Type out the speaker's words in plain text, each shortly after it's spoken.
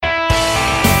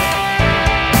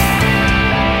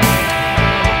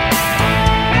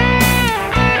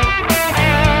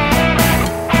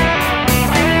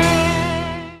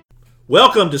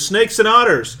Welcome to Snakes and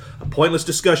Otters, a pointless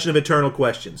discussion of eternal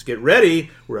questions. Get ready,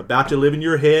 we're about to live in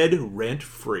your head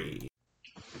rent-free.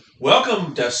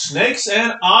 Welcome to Snakes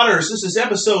and Otters. This is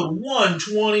episode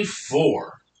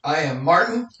 124. I am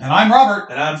Martin. And I'm Robert.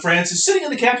 And I'm Francis, sitting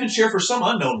in the captain's chair for some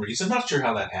unknown reason. Not sure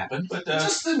how that happened, but...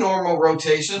 just the normal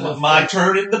rotation. My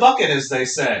turn in the bucket, as they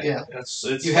say. Yeah. It's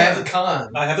you have the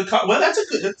con. I have the con. Well, that's a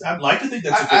good... I'd like to think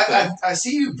that's a good thing. I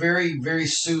see you very, very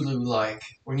Sulu-like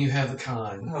when you have the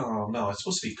con. Oh, no, it's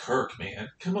supposed to be Kirk, man.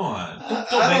 Come on.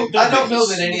 I don't know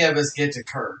that any of us get to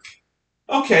Kirk.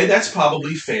 Okay, that's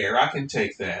probably fair. I can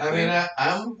take that. I mean,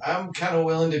 I'm kind of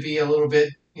willing to be a little bit,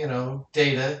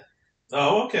 Data.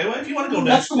 Oh, okay. Well, if you want to go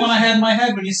That's the one I had in my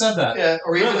head when you said that. Yeah,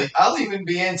 or even Really? I'll even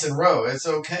be Ensign Rowe. It's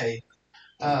okay.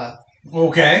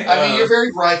 Okay. I mean, you're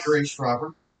very Rikerish,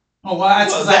 Robert. Oh, well,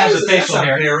 that's because I have the facial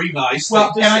hair. Very nice.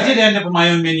 Well, thing and to I say. did end up with my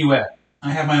own minuet.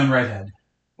 I have my own right head.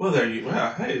 Well, there you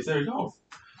go.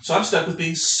 So I'm stuck with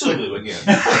being Sulu again.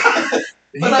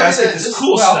 You But guys I mean, get this this-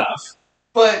 cool well, stuff.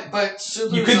 But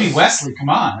Sulu's You could be Wesley. Come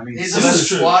on. I mean, He's This a is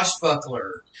true.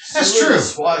 swashbuckler. That's Sulu's true. a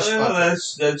swashbuckler. Well,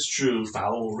 that's true.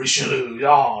 Foul Richelieu,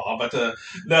 yeah. But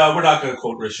no, we're not going to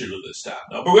quote Richelieu this time.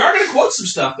 No, but we are going to quote some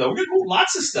stuff though. We're going to quote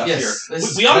lots of stuff Yes, here.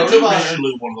 this is We ought to Code do of Honor.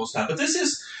 Richelieu one of those times. But this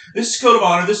is Code of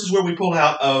Honor. This is where we pull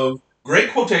out of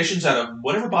great quotations out of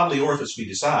whatever bodily orifice we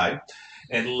decide,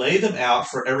 and lay them out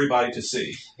for everybody to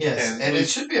see. Yes, And and we- it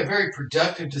should be a very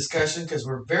productive discussion because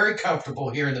we're very comfortable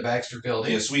here in the Baxter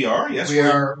Building. Yes, we are. Yes,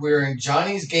 We're in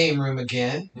Johnny's game room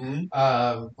again.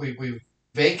 Mhm. We've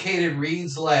vacated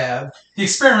Reed's lab. the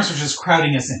experiments are just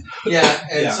crowding us in. Yeah,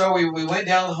 and Yeah. so we went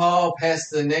down the hall past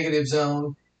the negative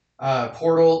zone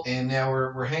portal, and now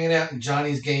we're hanging out in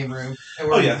Johnny's game room, and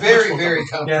we're Oh, yeah. very Much more very Yes.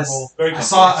 comfortable. Very I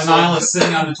saw comfortable. an nihilist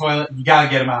sitting on the toilet. You got to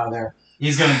get him out of there.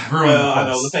 He's going to ruin Well, the I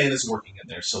know place. the fan isn't working in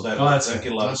there, so that Oh, that's that good.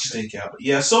 get a lot of Okay. stink out. But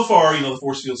yeah, so far, the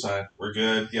force field side, we're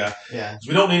good. Yeah, Yeah, 'Cause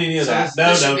we don't need any of so that.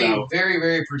 this should No. be very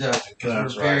very productive because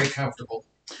That's we're right. very comfortable.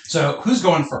 So, who's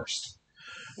going first?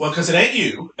 Well, because it ain't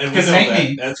you, and we 'Cause it know ain't that.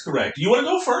 me. That's correct. You want to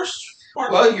go first?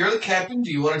 Mark? Well, you're the captain.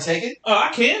 Do you want to take it? I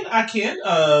can.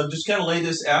 Just kind of lay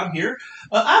this out here.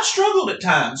 I've struggled at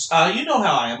times. You know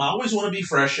how I am. I always want to be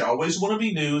fresh. I always want to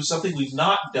be new. Something we've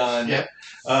not done. Yep.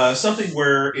 Something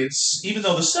where it's, even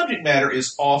though the subject matter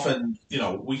is often,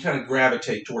 we kind of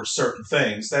gravitate towards certain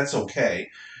things. That's okay.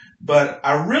 But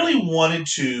I really wanted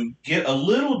to get a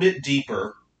little bit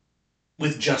deeper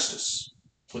with justice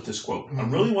with this quote. I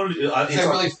Mhm. really wanted to. That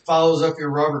really follows up your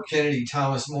Robert Kennedy,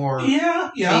 Thomas More yeah.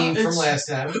 theme from it's- last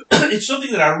time. it's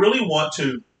something that I really want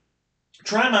to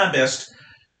try my best.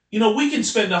 We can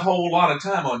spend a whole lot of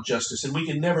time on justice, and we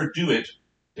can never do it,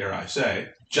 dare I say,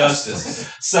 justice.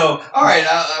 So, All right,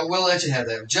 I will let you have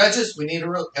that. Judges, we need a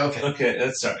real. Okay. okay,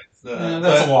 that's all right.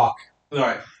 That's a walk. All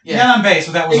right. You got on base,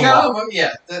 but that was You a got walk. him,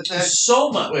 yeah. That, So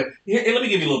much. Wait, here, let me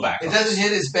give you a little it background. doesn't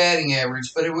hit his batting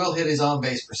average, but it will hit his on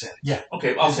base percentage.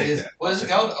 Okay, I'll take that. What is it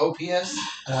called? OPS?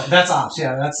 That's ops.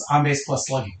 Yeah, that's on base plus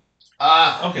slugging.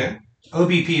 Okay.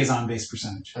 OBP is on base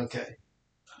percentage. Okay.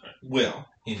 Well,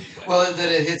 anyway. Well,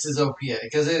 that it hits his OPA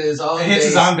because it is on It hits base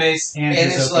his on base and, and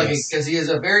his his slugging OPS. because he is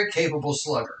a very capable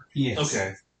slugger. He is.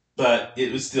 Okay. But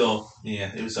it was still,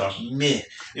 it was meh.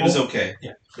 It was okay.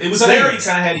 yeah. It was So there, you anyways.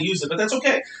 kind of had to use it, but that's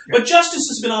okay. But justice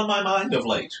has been on my mind of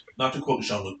late. Not to quote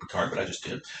Jean-Luc Picard, but I just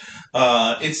did.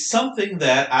 It's something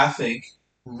that I think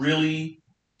really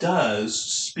does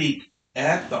speak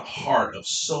at the heart of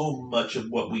so much of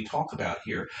what we talk about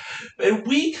here. And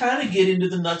we kind of get into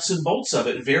the nuts and bolts of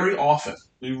it very often.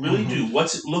 We really do.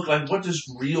 What's it look like? What does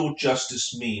real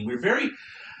justice mean?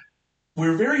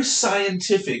 We're very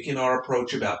scientific in our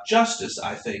approach about justice,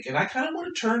 I think, and I kind of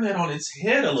want to turn that on its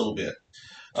head a little bit,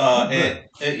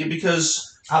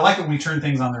 because I like it when we turn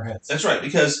things on their heads. that's right.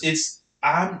 Because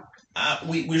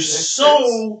we're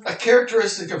so A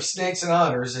characteristic of Snakes and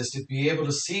Otters is to be able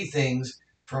to see things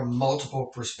from multiple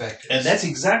perspectives. and that's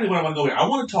exactly what I want to go here. I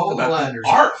want to talk Pull the about blinders. the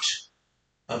art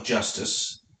of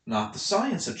justice, not the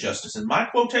science of justice. And my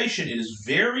quotation is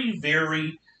very,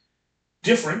 very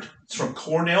different. It's from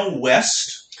Cornell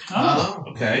West. Oh.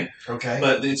 Okay. Okay.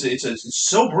 But it's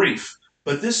so brief.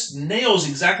 But this nails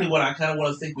exactly what I kind of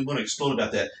want to think we want to explode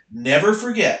about that. Never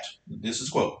forget, this is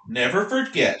quote, never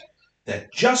forget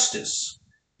that justice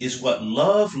is what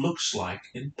love looks like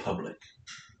in public.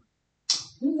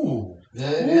 Ooh.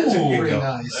 That is Ooh. pretty Go.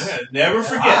 nice. Never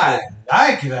forget I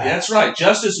like that. That's right.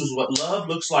 Justice is what love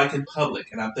looks like in public.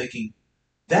 And I'm thinking,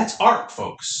 that's art,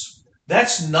 folks.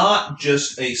 That's not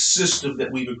just a system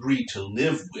that we've agreed to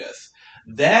live with.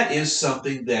 That is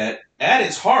something that, at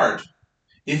its heart,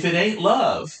 if it ain't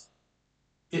love,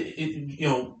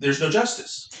 there's no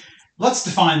justice. Let's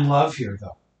define love here,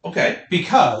 though. Okay.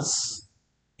 Because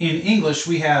in English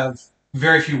we have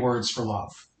very few words for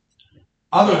love.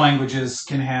 Other Right. languages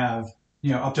can have,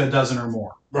 up to a dozen or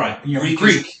more. Right. You know,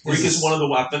 Greek is is one of the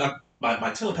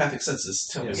my telepathic senses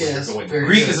tell me Yes. where Yes, you're going. very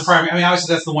Greek good. is the primary. I mean,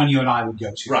 obviously that's the one you and I would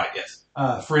go to. Right.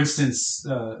 Yes. For instance,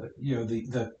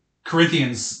 the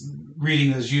Corinthians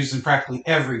reading is used in practically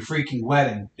every freaking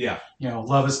wedding. Yeah.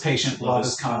 Love is patient, love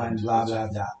is kind, blah blah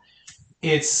blah.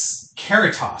 It's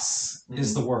caritas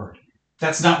is the word.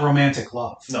 That's not romantic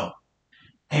love. No.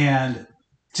 And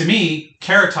to me,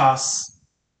 caritas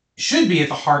should be at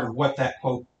the heart of what that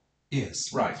quote is.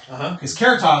 Right. Because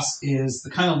caritas is the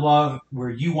kind of love where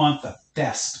you want the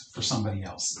best for somebody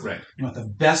else. Correct. You want the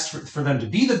best for them to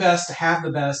be the best, to have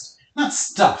the best, not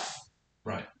stuff.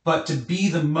 Right. But to be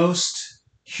the most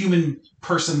human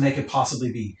person they could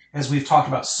possibly be, as we've talked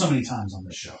about so many times on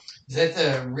this show. Is that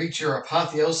the reach your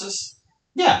apotheosis?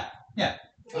 Yeah.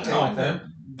 Okay. I like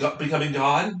that. Becoming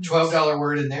God. $12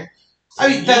 word in there. I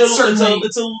mean, that's certainly...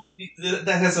 that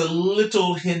has a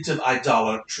little hint of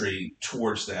idolatry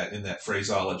towards that in that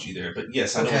phraseology there. But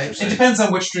yes, I know what you're It saying. depends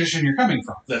on which tradition you're coming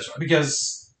from. That's right.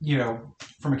 Because,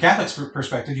 from a Catholic's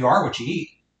perspective, you are what you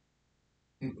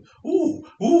eat.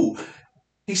 Ooh.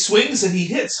 He swings and he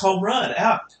hits home run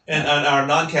out. And our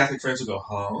non-Catholic friends will go,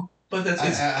 huh? But that's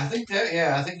I think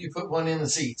I think you put one in the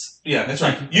seats. yeah, that's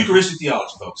right. Eucharistic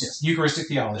theology, folks. Yes, Eucharistic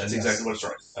theology. That's yes. exactly what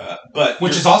it's right.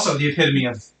 Which is also the epitome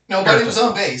of... Nobody was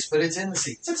on base, but it's in the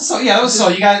seats. That was so.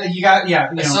 You got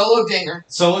A solo dinger.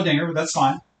 Solo dinger, that's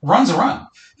fine. Run's a run.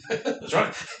 That's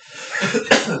right.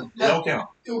 They don't count.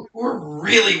 We're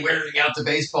really wearing out the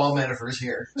baseball metaphors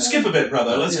here. Skip a bit,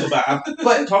 brother. Let's go back.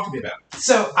 But talk to me about it.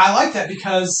 So I like that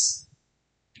because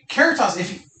caritas,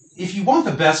 if you want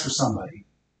the best for somebody,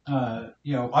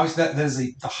 obviously that is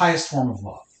the highest form of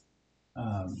love.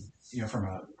 From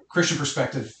a Christian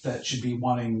perspective, that should be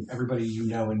wanting everybody you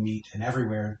know and meet and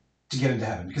everywhere to get into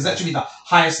heaven, because that should be the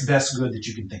highest, best good that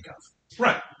you can think of.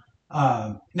 Right.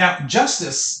 Now,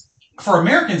 justice for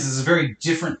Americans is a very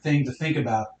different thing to think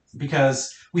about,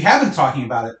 because we have been talking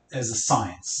about it as a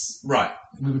science. Right.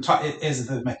 We've been talking as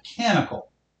the mechanical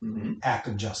act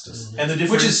of justice. And the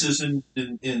differences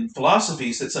in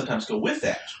philosophies that sometimes go with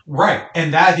that. Right.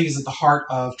 And that, I think, is at the heart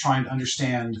of trying to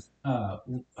understand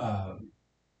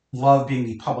love being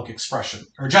the public expression,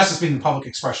 or justice being the public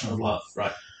expression of love.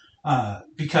 Right.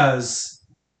 Because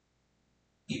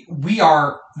we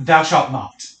are thou shalt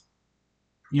not.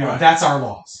 Right. That's our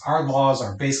laws. Our laws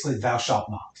are basically thou shalt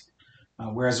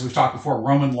not. Whereas we've talked before,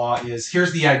 Roman law is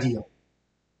here's the ideal.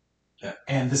 Yeah.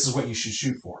 And this is what you should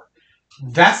shoot for.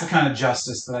 That's the kind of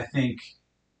justice that I think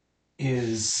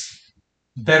is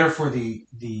better for the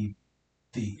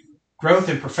growth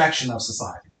and perfection of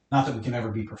society. Not that we can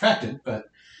ever be perfected, but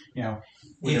we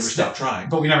never stop trying.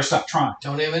 But we never stop trying.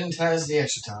 Don't immunize the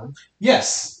extra time.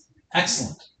 Yes.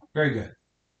 Excellent. Very good.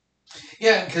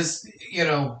 Yeah, because,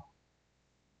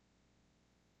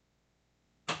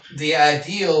 the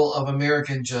ideal of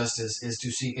American justice is to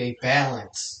seek a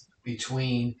balance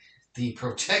between the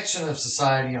protection of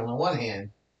society on the one hand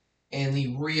and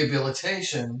the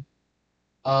rehabilitation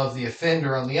of the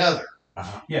offender on the other.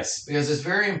 Uh-huh. Yes. Because it's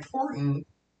very important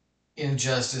in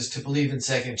justice to believe in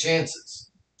second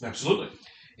chances. Absolutely.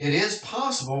 It is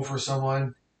possible for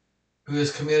someone who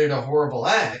has committed a horrible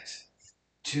act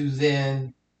to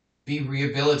then be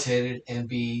rehabilitated and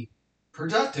be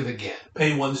productive again.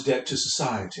 Pay one's debt to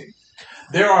society.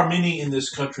 There are many in this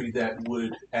country that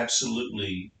would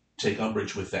absolutely take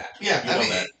umbrage with that. Yeah, You know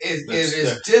that. it is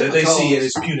That difficult. they see it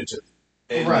as punitive.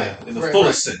 In the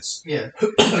fullest sense. Yeah,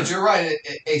 but you're right.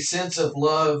 A sense of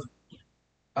love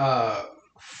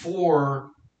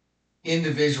for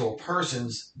individual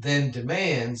persons then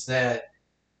demands that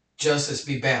justice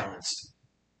be balanced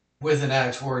with an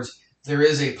eye towards there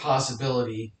is a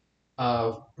possibility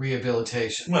of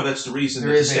rehabilitation. Well, that's the reason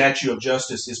that the statue of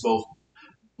justice is both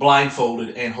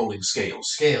blindfolded and holding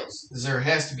scales. There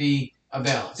has to be a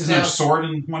balance. Isn't there a sword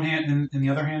in one hand and in the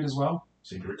other hand as well?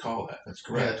 Seem to recall that. That's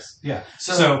correct. Yes. Yeah.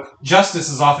 So justice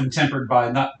is often tempered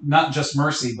by not just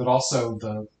mercy, but also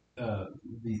the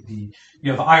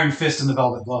iron fist and the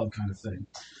velvet glove kind of thing.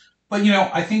 But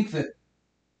I think that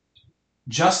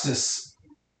justice,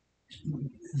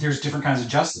 there's different kinds of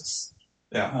justice.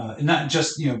 Yeah. Not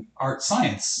just art,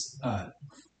 science.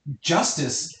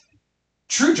 Justice,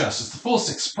 true justice, the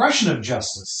fullest expression of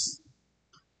justice,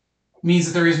 means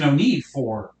that there is no need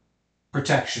for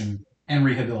protection and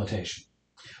rehabilitation.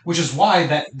 Which is why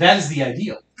that is the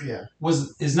ideal. Yeah.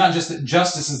 Is not just that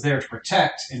justice is there to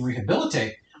protect and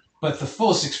rehabilitate, but the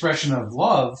fullest expression of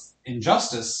love in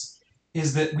justice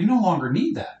is that we no longer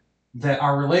need that. That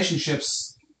our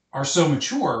relationships are so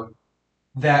mature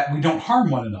that we don't harm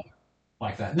one another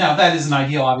like that. Now, that is an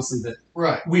ideal, obviously, that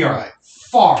Right. we are Right.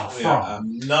 far from. Yeah,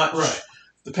 I'm not Right.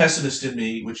 the pessimist in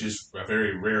me, which is a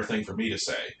very rare thing for me to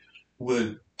say,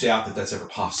 would doubt that that's ever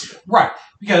possible. Right,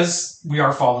 because we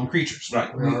are fallen creatures.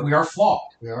 Right. We are flawed.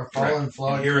 We are fallen,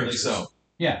 flawed Inherently creatures. so.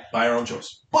 Yeah. By our own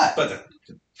choice. But But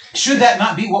should that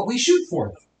not be what we shoot for,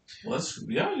 though? well,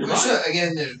 you're We right.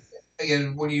 should-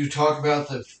 again, when you talk about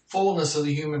the fullness of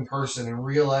the human person and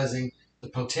realizing the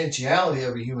potentiality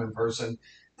of a human person,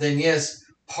 then yes,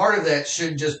 part of that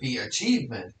should just be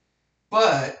achievement,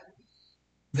 but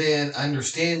then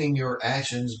understanding your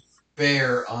actions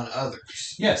bear on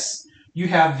others. Yes, you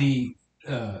have the.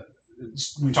 When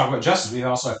we talk about justice, we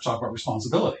also have to talk about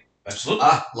responsibility. Absolutely.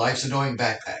 Life's annoying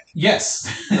backpack. Yes,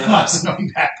 life's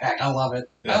annoying backpack. I love it.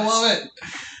 Yes. I love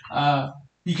it.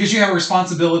 Because you have a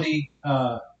responsibility.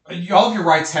 All of your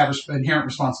rights have inherent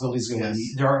responsibilities. Yes.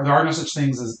 There are no such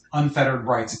things as unfettered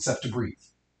rights except to breathe.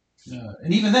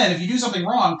 And even then, if you do something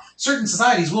wrong, certain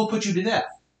societies will put you to death.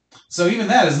 So even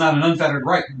that is not an unfettered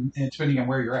right, depending on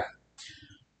where you're at.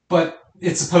 But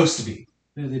it's supposed to be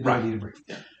the ability to breathe.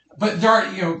 Yeah. But there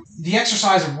are, the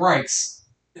exercise of rights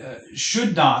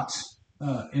should not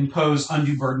impose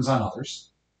undue burdens on others.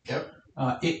 Yep.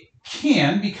 It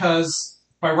can, because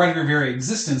by right of your very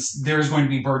existence, there is going to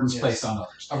be burdens Yes. placed on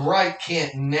others. A right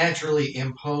can't naturally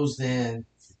impose then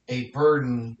a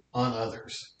burden on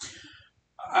others.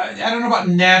 I don't know about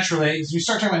naturally. As we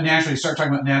start talking about naturally, you start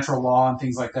talking about natural law and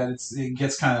things like that. It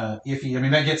gets kind of iffy. I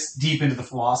mean, that gets deep into the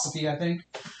philosophy, I think.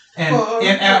 And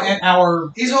and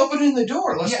our He's opening the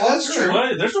door. Let's Yeah, go that's through. true.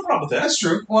 Well, there's no problem with that. that's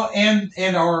true. Well, and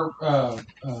our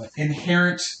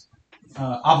inherent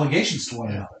obligations to one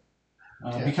Yeah.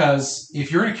 another. Yeah. Because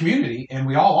if you're in a community, and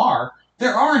we all are,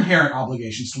 there are inherent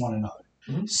obligations to one another.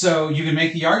 Mhm. So you can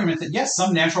make the argument that yes,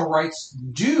 some natural rights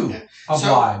do Yeah.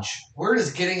 oblige. Where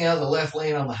does getting out of the left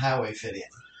lane on the highway fit in?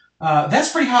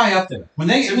 That's pretty high up there. When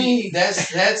they To me,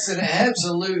 that's an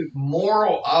absolute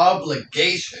moral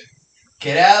obligation.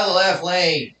 Get out of the left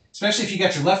lane. especially if you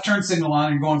got your left turn signal on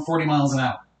and you're going 40 miles an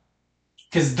hour,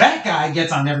 because that guy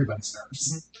gets on everybody's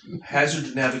nerves.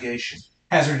 Hazard navigation.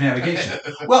 Hazard navigation.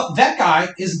 Well, that guy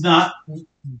is not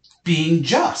being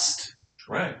just.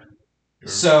 Right.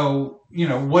 So,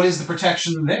 what is the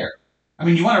protection there? I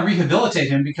mean, you want to rehabilitate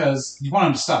him because you want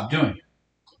him to stop doing it.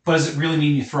 But does it really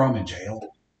mean you throw him in jail?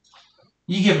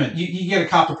 You give him you get a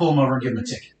cop to pull him over and give him a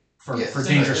ticket for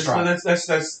dangerous Well, driving. that's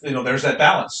there's that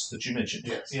balance that you mentioned.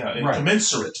 Yes. Yeah, and Right.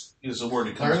 commensurate is a word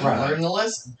that comes Learn, to mind. learn the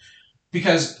lesson.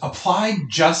 Because applied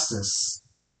justice,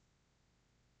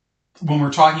 when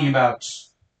we're talking about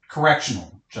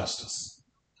correctional justice,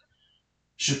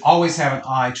 should always have an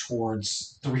eye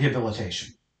towards the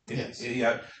rehabilitation. Yes.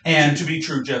 Yeah, And to be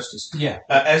true justice, yeah,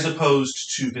 as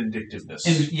opposed to vindictiveness.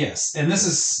 and yes, and this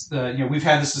is we've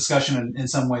had this discussion in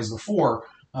some ways before.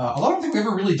 Although I don't think we've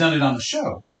ever really done it on the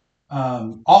show.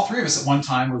 All three of us at one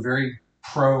time were very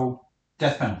pro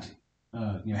death penalty.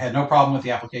 Had no problem with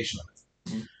the application of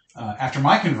it. Mhm. After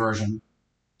my conversion,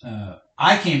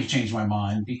 I came to change my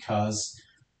mind because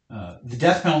the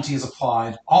death penalty is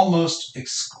applied almost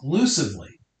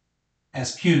exclusively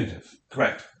as punitive.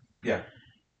 Correct.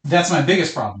 That's my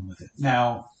biggest problem with it.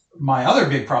 Now, my other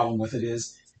big problem with it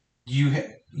is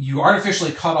you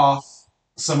artificially cut off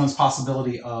someone's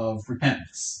possibility of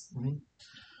repentance. Mhm.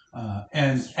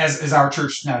 And as our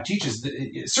church now teaches,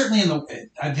 certainly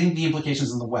I think the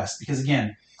implications in the West, because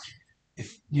again,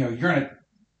 if you're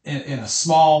in a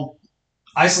small,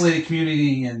 isolated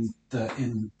community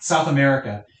in South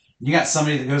America, you got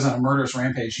somebody that goes on a murderous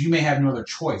rampage, you may have no other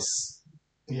choice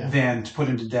Yeah. than to put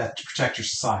him to death to protect your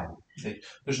society.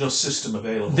 There's no system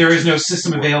available. There is no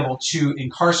system available to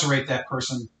incarcerate that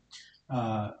person,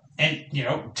 and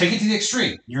take it to the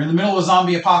extreme. You're in the middle of a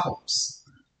zombie apocalypse.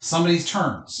 Somebody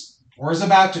turns or is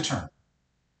about to turn.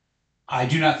 I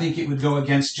do not think it would go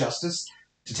against justice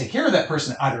to take care of that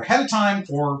person either ahead of time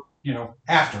or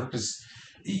after, because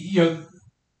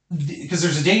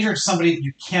there's a danger to somebody that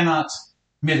you cannot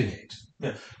mitigate.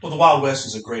 Well, the Wild West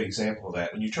is a great example of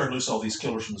that. When you turn loose all these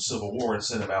killers from the Civil War and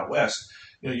send them out west,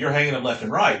 you're hanging them left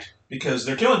and right because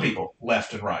they're killing people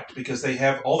left and right because they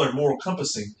have all their moral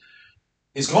compassing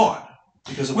is gone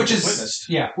because of what they've witnessed.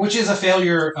 Which is a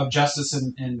failure of justice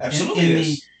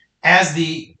Absolutely as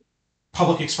the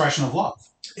public expression of love.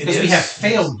 Because we have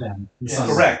failed them. In some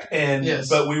way. Correct, and Yes.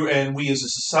 but we as a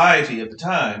society at the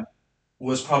time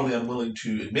was probably unwilling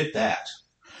to admit that.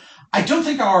 I don't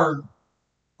think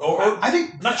I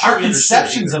think Not sure our we understood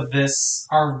conceptions either. of this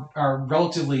are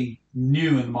relatively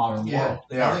new in the modern Yeah. world.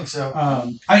 They I are. think so.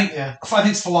 I Yeah.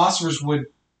 think philosophers would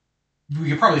we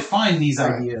could probably find these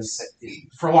Right. ideas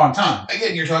for a long time.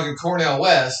 Again, you're talking Cornell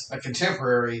West, a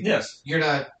contemporary. Yes. You're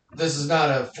not. This is not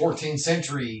a 14th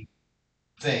century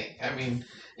thing. I mean,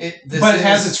 But it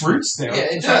has its roots there. Yeah,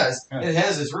 it That's right. does. Yeah. It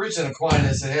has its roots in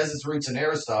Aquinas. It has its roots in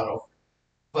Aristotle,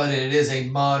 but it is a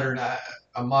modern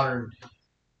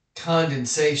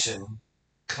condensation,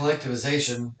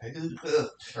 collectivization.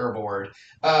 Terrible word.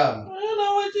 Well,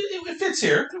 no, it fits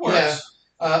here. It works.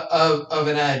 Yeah. Of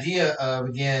an idea of,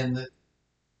 again,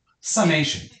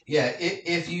 Summation. yeah.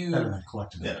 If you Better than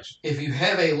collectivization. if you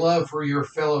have a love for your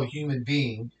fellow human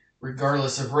being,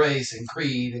 regardless of race and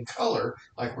creed and color,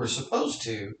 like we're supposed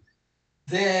to,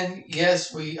 then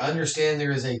yes, we understand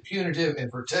there is a punitive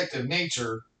and protective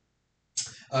nature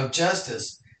of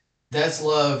justice. That's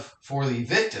love for the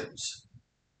victims.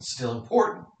 It's still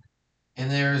important.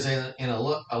 And there is a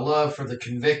love for the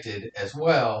convicted as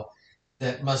well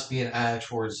that must be an eye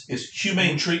towards It's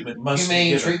humane treatment must be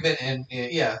humane given. treatment. And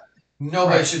yeah,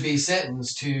 nobody Right. should be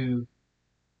sentenced to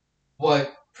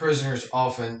what prisoners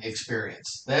often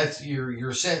experience. That's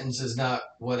your sentence is not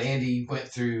what Andy went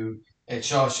through at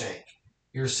Shawshank.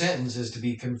 Your sentence is to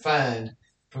be confined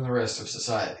from the rest of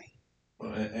society.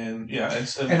 And yeah,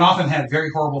 And often had very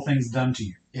horrible things done to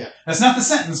you. Yeah. That's not the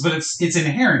sentence, but it's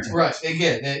inherent in it. Right.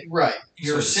 Again, right.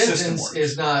 Your So the system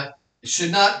sentence works.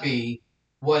 should not be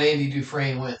what Andy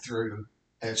Dufresne went through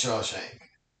at Shawshank.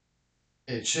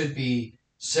 It should be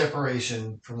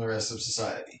separation from the rest of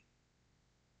society.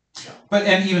 But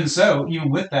and even so, even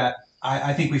with that,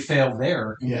 I think we failed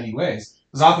there in Yeah. many ways.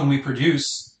 Because often we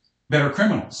produce better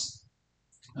criminals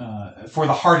for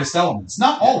the hardest elements.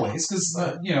 Not Yeah. always, because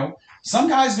some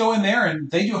guys go in there and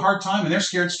they do hard time and they're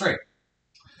scared straight.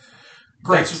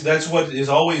 Great, that's what is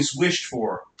always wished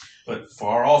for, but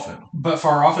far often. but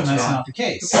far often That's that's not. not the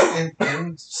case.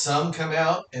 And some come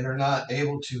out and are not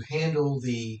able to handle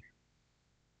the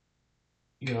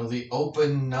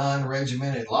open,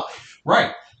 non-regimented life.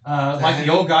 Right, like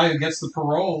the old guy who gets the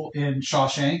parole in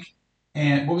Shawshank,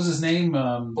 and what was his name?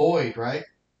 Boyd, right?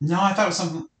 No, I thought it was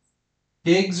something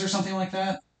Biggs or something like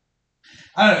that.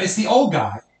 I don't know. It's the old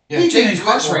guy. Yeah, He'd been James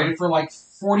incarcerated for like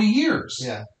 40 years.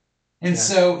 Yeah. And Yeah.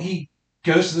 so he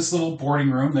goes to this little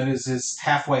boarding room that is his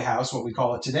halfway house, what we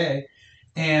call it today,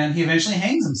 and he eventually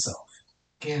hangs himself.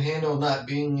 Can't handle not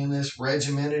being in this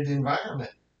regimented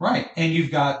environment. Right. And you've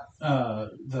got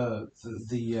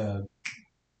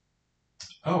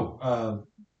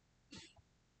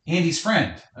Andy's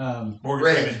friend, Morgan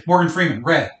Red. Freeman. Morgan Freeman,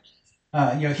 Red.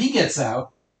 He gets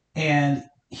out and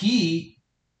he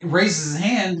raises his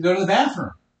hand to go to the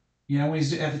bathroom, when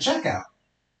he's at the checkout.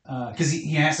 Because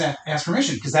he has to ask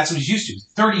permission, because that's what he's used to.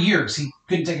 30 years, he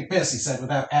couldn't take a piss, he said,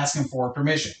 without asking for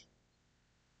permission.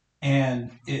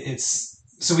 And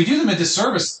so we do them a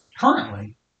disservice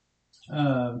currently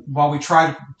while we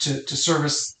try to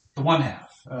service the one half.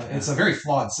 It's a very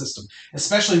flawed system,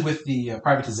 especially with the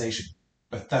privatization.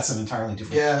 But that's an entirely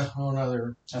different. Yeah, whole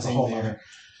other. That's a whole other.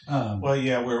 Well,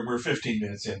 yeah, we're 15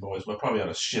 minutes in, boys. We'll probably ought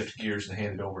to shift gears and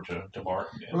hand it over to Mark.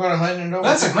 We're going to hand it over.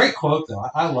 That's to a great quote, though.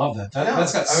 I love that. Yeah.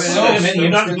 That's got I mean, so it's- many You're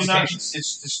not, implications.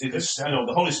 it's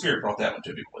the Holy Spirit brought that one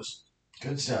to me, boys.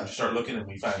 Good You stuff. start looking and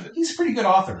we find it. He's a pretty good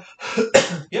author.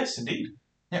 Yes, indeed.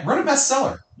 Yeah, wrote a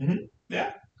bestseller.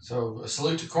 So a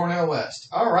salute to Cornell West.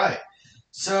 All right.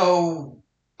 So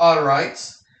auto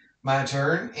rights, my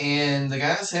turn, and the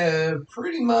guys have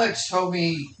pretty much told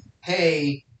me,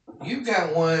 hey, you've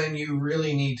got one you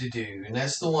really need to do, and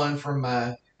that's the one from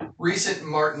my recent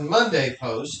Martin Monday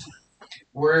post,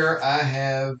 where I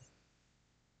have,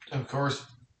 of course,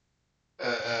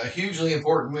 a hugely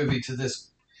important movie to this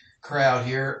crowd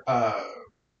here,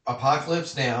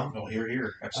 Apocalypse Now. Oh,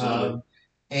 here, absolutely.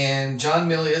 And John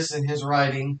Milius in his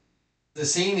writing, the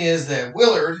scene is that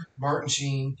Willard, Martin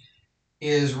Sheen,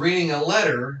 is reading a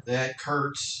letter that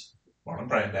Marlon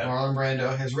Brando. Marlon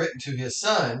Brando, has written to his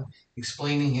son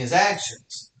explaining his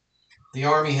actions. The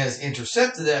Army has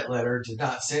intercepted that letter, did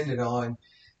not send it on,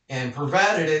 and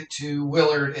provided it to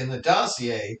Willard in the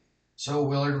dossier so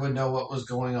Willard would know what was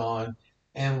going on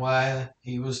and why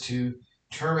he was to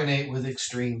terminate with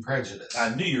extreme prejudice.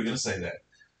 I knew you were going to say that.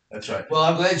 That's right. Well,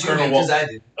 I'm glad you Colonel did, because I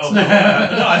did. Oh no,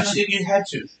 I just you had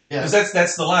to Yeah. because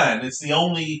that's the line. It's the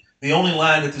only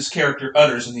line that this character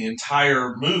utters in the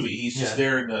entire movie. He's just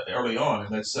there early on,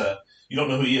 and that's you don't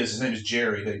know who he is. His name is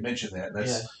Jerry. They mentioned that.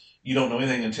 That's you don't know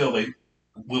anything until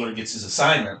Willard gets his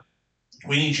assignment.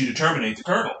 We need you to terminate the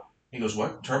colonel. He goes,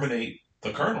 what? Terminate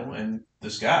the colonel? And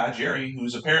this guy Jerry,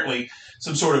 who's apparently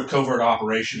some sort of covert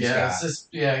operations guy. It's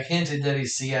just, hinted that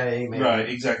he's CIA, maybe. Right,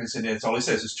 exactly. So that's all he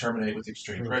says is terminate with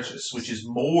extreme prejudice, which is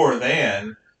more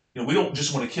than, we don't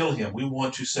just want to kill him. We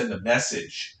want to send a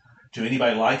message to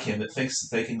anybody like him that thinks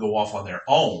that they can go off on their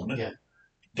own. Yeah.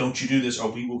 Don't you do this,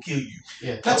 or we will kill you.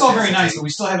 Yeah, That's all very nice, but we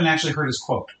still haven't actually heard his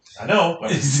quote. I know. I'm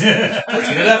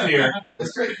bringing it up here.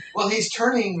 That's great. Well, he's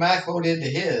turning my quote into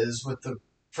his with the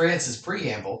Francis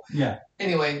preamble. Yeah.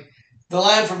 Anyway, the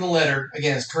line from the letter,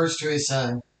 again, is Kurtz to his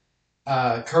son.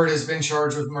 Kurt has been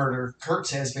charged with murder.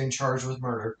 Kurtz has been charged with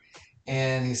murder.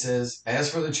 And he says, as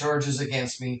for the charges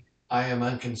against me, I am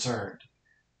unconcerned.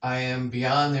 I am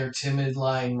beyond their timid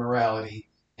lying morality,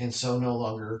 and so no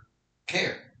longer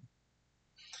care.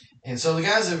 And so the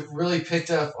guys have really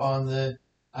picked up on the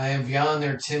I am beyond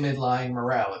their timid lying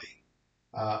morality.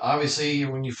 Obviously,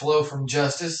 when you flow from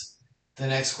justice, the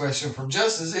next question from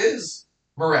justice is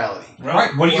morality.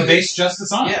 Right. What do you base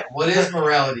justice on? Yeah, what is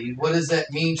morality? What does that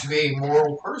mean to be a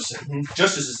moral person?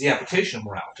 Justice is the application of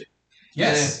morality.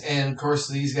 Yes. And of course,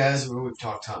 these guys, we've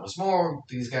talked Thomas More,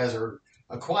 these guys are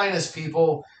Aquinas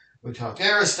people, we've talked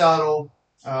Aristotle,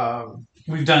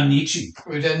 we've done Nietzsche.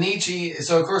 We've done Nietzsche.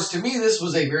 So, of course, to me, this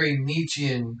was a very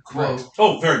Nietzschean quote. Right.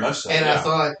 Oh, very much so. And I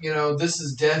thought, this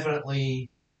is definitely,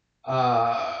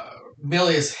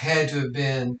 Milius had to have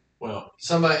been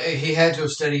somebody, he had to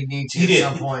have studied Nietzsche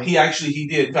at some point. He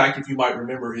did. In fact, if you might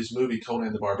remember his movie,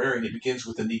 Conan the Barbarian, it begins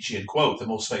with the Nietzschean quote, the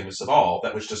most famous of all,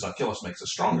 that which does not kill us makes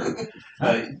us stronger.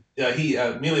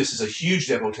 Milius is a huge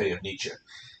devotee of Nietzsche,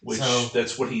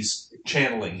 that's what he's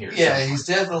channeling here. Yeah, he's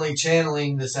definitely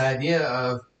channeling this idea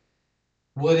of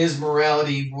what is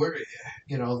morality.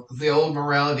 The old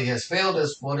morality has failed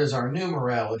us. What is our new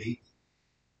morality?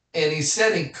 And he's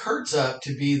setting Kurtz up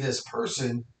to be this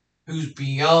person who's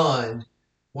beyond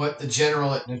what the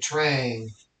general at Natrang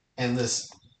and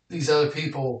these other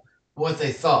people, what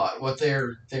they thought, what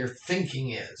their thinking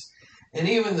is. And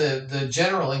even the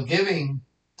general, in giving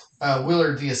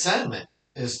Willard the assignment,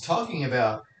 is talking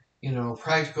about,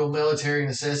 practical military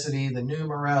necessity, the new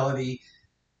morality.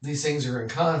 These things are in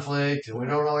conflict, and we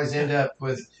don't always end up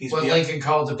with Lincoln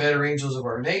called the better angels of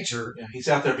our nature. Yeah, he's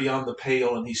out there beyond the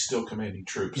pale, and he's still commanding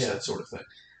troops, that sort of thing.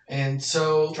 And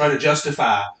so, try to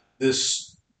justify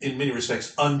this, in many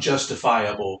respects,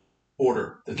 unjustifiable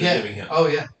order that they're giving him. Oh,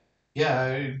 yeah.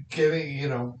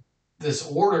 Giving, this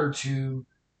order to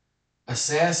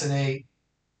assassinate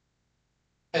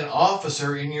an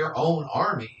officer in your own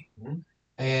army. Mm-hmm.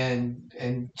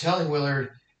 And telling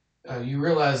Willard, you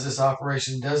realize this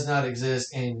operation does not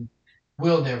exist and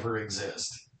will never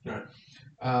exist. Right.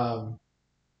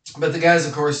 But the guys,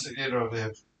 of course,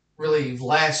 have really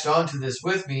latched onto this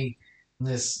with me,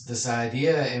 this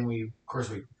idea, and we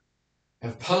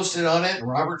have posted on it, and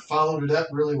Robert followed it up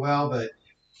really well. But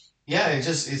yeah, it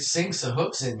sinks the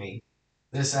hooks in me.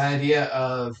 This idea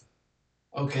of,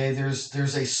 okay, there's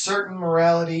a certain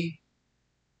morality,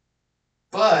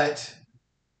 but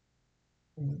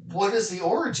what is the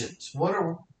origins?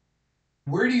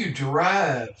 Where do you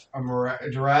derive a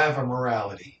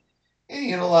morality?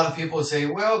 And a lot of people would say,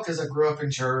 well, because I grew up in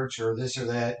church or this or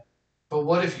that. But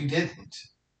what if you didn't?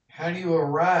 How do you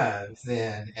arrive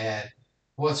then at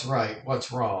what's right,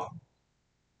 what's wrong?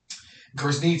 Of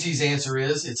course, Nietzsche's answer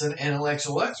is it's an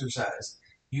intellectual exercise.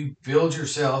 You build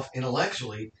yourself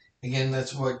intellectually. Again,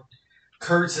 that's what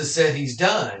Kurtz has said he's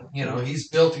done. He's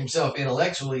built himself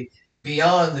intellectually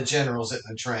beyond the generals at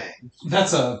Natrang.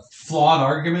 That's a flawed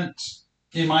argument,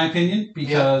 in my opinion,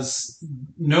 because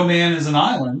no man is an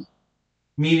island,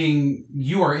 meaning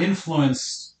you are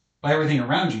influenced by everything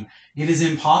around you. It is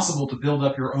impossible to build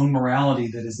up your own morality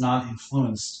that is not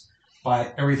influenced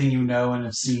by everything you know and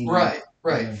have seen. Right.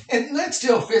 And that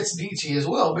still fits Nietzsche as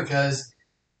well, because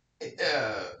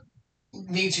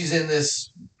Nietzsche's in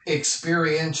this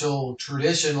experiential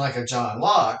tradition like a John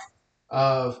Locke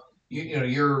of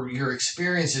your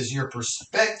experiences, your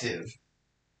perspective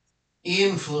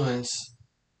influence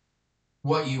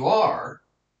what you are,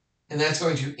 and that's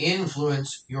going to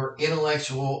influence your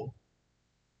intellectual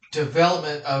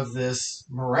development of this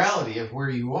morality of where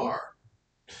you are.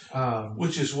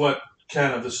 Which is what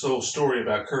kind of the whole story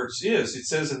about Kurtz is. It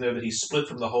says in there that he's split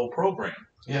from the whole program.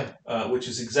 Yeah. Which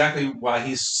is exactly why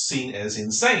he's seen as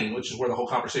insane, which is where the whole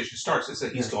conversation starts. It's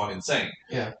that he's gone insane.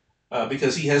 Yeah.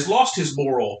 Because he has lost his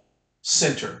moral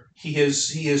center. He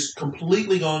has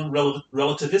completely gone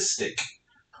relativistic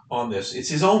on this. It's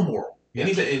his own moral. Yeah.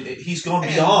 He's gone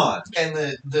beyond. And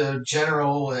the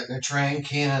general at Natrang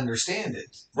can't understand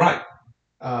it. Right.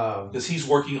 Because he's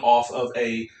working off of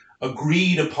a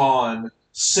agreed upon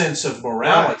sense of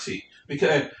morality.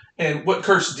 Right. And what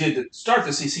Kurtz did to start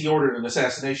this is he ordered an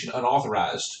assassination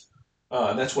unauthorized.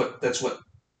 That's what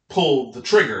pulled the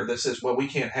trigger that says, well, we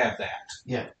can't have that.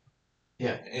 Yeah.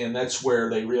 Yeah. And that's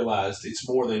where they realized it's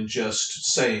more than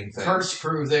just saying things. Kurtz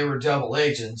proved they were double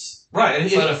agents. Right.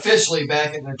 And But officially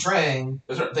back in the train,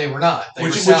 that's right. they were not. They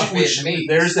were South Vietnamese.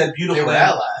 There's that beautiful, they were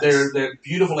allies. That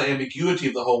beautiful ambiguity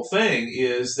of the whole thing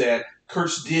is that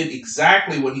Kurtz did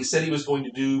exactly what he said he was going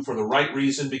to do for the right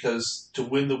reason, because to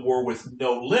win the war with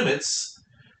no limits,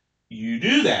 you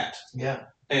do that. Yeah.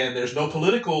 And there's no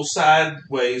political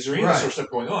sideways or any sort of stuff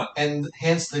going on. And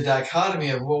hence the dichotomy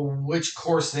of, well, which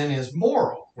course then is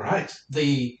moral? Right.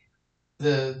 The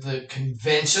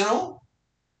conventional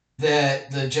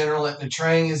that the general at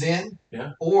Trang is in?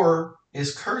 Yeah. Or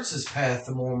is Kurtz's path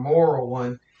the more moral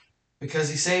one because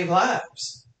he saved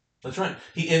lives? That's right.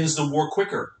 He ends the war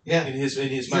quicker. Yeah. In his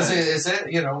mind. Because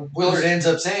Willard ends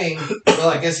up saying, well,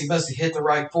 I guess he must have hit the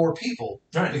right 4 people.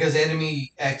 Right. Because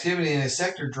enemy activity in his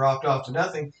sector dropped off to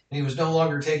nothing, and he was no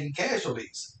longer taking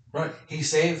casualties. Right. He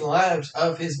saved the lives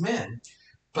of his men.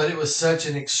 But it was such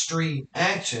an extreme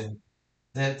action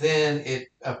that then it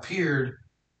appeared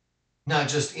not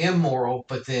just immoral,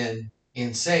 but then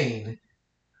insane.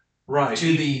 Right.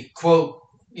 To the, quote,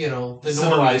 the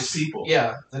civilized normies. People.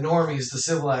 Yeah, the normies, the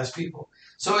civilized people.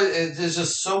 So there's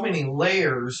just so many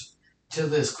layers to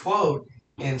this quote,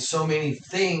 and so many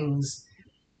things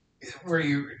where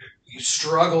you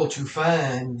struggle to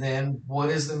find then what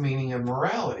is the meaning of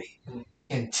morality.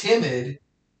 And timid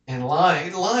and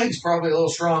lying's probably a little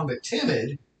strong, but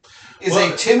timid is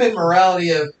a timid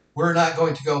morality of we're not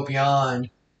going to go beyond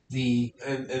the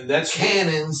and that's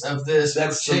canons of this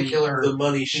particular the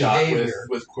money shot behavior.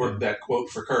 with that quote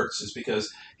for Kurtz is because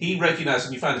he recognized,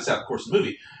 and you find this out, of course, in the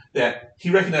movie, that he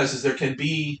recognizes there can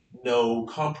be no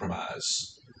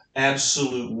compromise.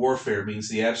 Absolute warfare means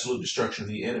the absolute destruction of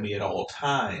the enemy at all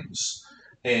times,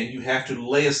 and you have to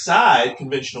lay aside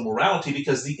conventional morality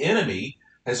because the enemy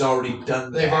has already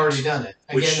done that. They've already done it.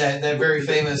 Again, that very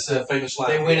famous line.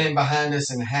 They went in behind us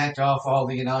and hacked off all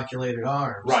the inoculated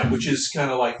arms. Right, which is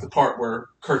kind of like the part where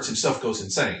Kurtz himself goes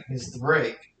insane. It's the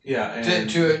break. Yeah, and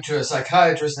to a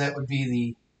psychiatrist, that would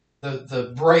be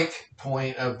the break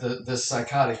point of the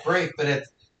psychotic break. But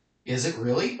is it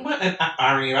really? Well, and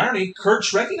irony,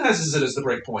 Kurtz recognizes it as the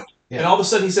break point. Yeah. And all of a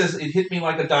sudden he says, it hit me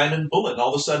like a diamond bullet. And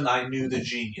all of a sudden I knew the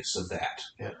genius of that.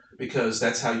 Yeah. Because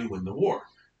that's how you win the war.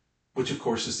 Which, of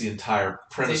course, is the entire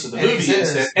premise of the And movie,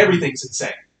 is that everything's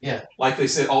insane. Yeah. Like they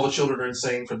said, all the children are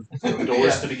insane from the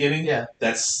doors to the beginning. Yeah.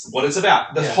 That's what it's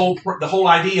about. The whole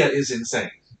idea is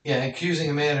insane. Yeah, accusing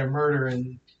a man of murder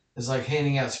is like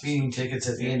handing out speeding tickets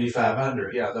at the Indy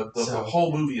 500. Yeah, the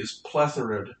whole movie is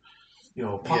plethora,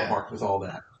 pockmarked with all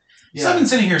that. Yeah. So I've been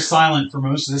sitting here silent for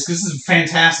most of this because this is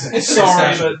fantastic.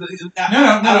 Sorry, but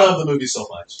I love the movie so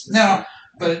much. No.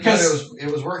 But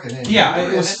it was working.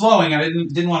 It was flowing. I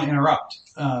didn't want to interrupt.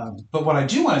 But what I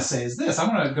do want to say is this. I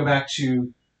want to go back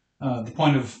to the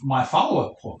point of my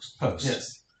follow-up post.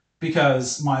 Yes.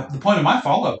 Because the point of my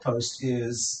follow-up post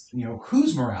is,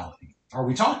 whose morality are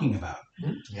we talking about?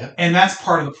 Mm-hmm. Yep. And that's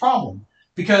part of the problem.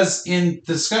 Because in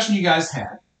the discussion you guys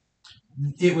had,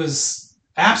 it was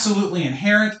absolutely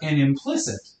inherent and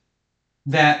implicit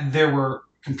that there were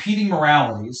competing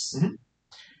moralities,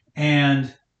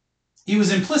 and it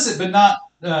was implicit, but not,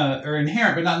 or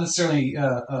inherent, but not necessarily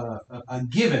a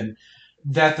given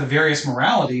that the various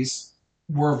moralities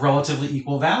were of relatively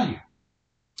equal value.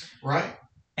 Right.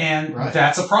 And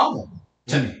that's a problem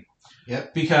to me.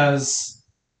 Yep. Because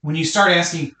when you start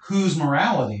asking whose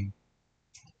morality,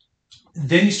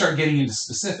 then you start getting into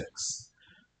specifics.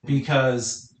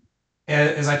 Because,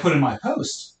 as I put in my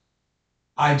post,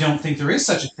 I don't think there is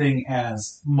such a thing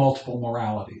as multiple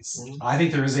moralities. I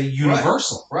think there is a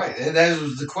universal. Right. And that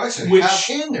was the question. How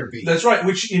can there be? That's right.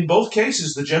 Which in both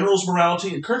cases, the general's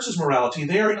morality and Kurtz's morality,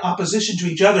 they are in opposition to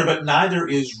each other, but neither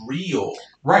is real.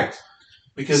 Right.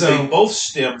 Because they both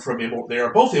stem from they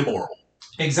are both immoral.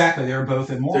 Exactly. They are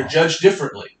both immoral. They're judged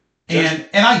differently. And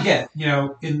I get,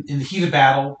 in the heat of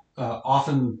battle,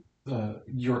 often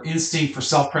your instinct for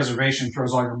self-preservation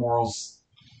throws all your morals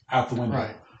out the window.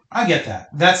 Right. I get that.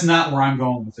 That's not where I'm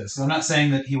going with this. I'm not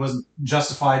saying that he wasn't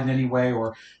justified in any way,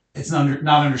 or it's not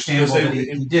understandable that he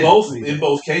did. In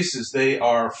both cases, they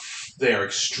are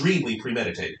extremely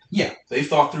premeditated. Yeah, they've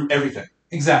thought through everything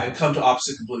exactly and come to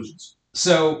opposite conclusions.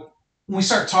 So when we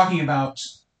start talking about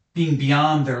being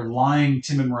beyond their lying,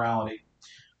 timid morality,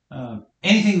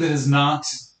 anything that is not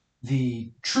the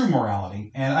true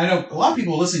morality, and I know a lot of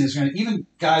people listening to this, even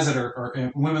guys that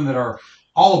are women that are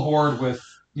all aboard with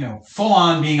full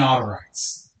on being auto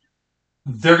rights,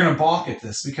 they're going to balk at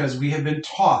this because we have been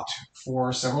taught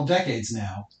for several decades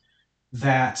now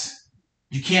that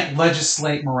you can't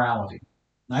legislate morality.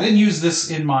 And I didn't use this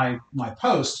in my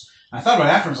post. I thought about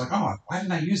it after. I was like, oh, why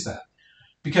didn't I use that?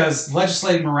 because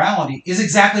legislating morality is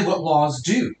exactly what laws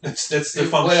do. That's the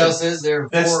function. What else is there?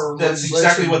 That's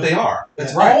exactly what they are.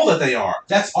 That's Right. all that they are.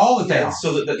 That's all that they Yeah, are.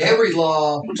 so that Every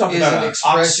law we're talking is about an an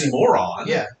expression. oxymoron.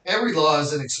 Yeah, every law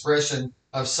is an expression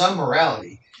of some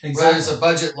morality. Whether Exactly. it's a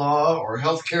budget law or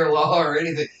healthcare law or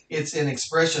anything, it's an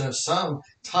expression of some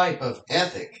type of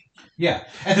ethic. Yeah.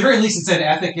 At the very least, it's an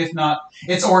ethic, if not,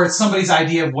 it's somebody's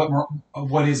idea of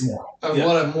what is moral. Of Yeah.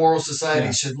 what a moral society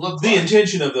Yeah. should look The like.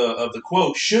 intention of the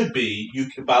quote should be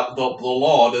about the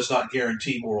law does not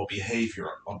guarantee moral behavior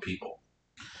on people.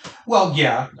 Well,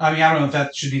 yeah. I mean, I don't know if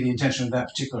that should be the intention of that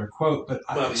particular quote, but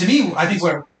Well, to me, I think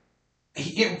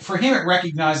for him, it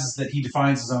recognizes that he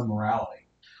defines his own morality,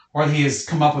 or that he has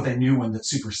come up with a new one that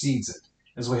supersedes it,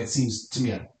 is the way it seems to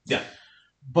me. Yeah.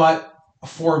 But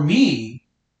for me,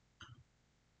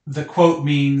 the quote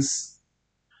means,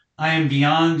 I am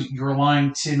beyond your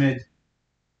lying, timid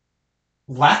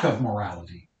lack of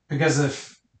morality. Because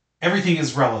if everything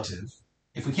is relative,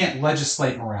 if we can't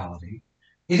legislate morality,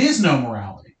 it is no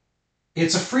morality.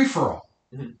 It's a free-for-all.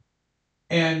 Mm-hmm.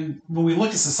 And when we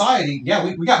look at society, yeah,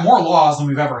 we got more laws than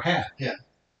we've ever had. Yeah.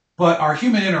 But our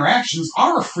human interactions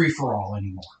are a free-for-all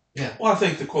anymore. Yeah. Well, I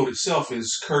think the quote itself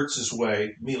is Kurtz's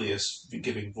way, Melius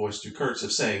giving voice to Kurtz,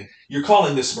 of saying, you're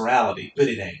calling this morality, but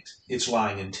it ain't. It's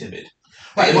lying and timid.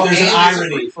 Right, There's an and irony.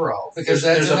 It's a free-for-all, because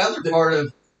that's There's another part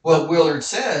of what Willard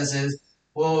says is,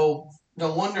 well,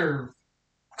 no wonder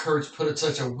Kurtz put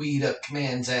such a weed-up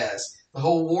command's ass. The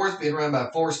whole war's being run by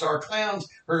 4-star clowns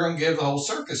who are going to give the whole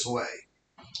circus away.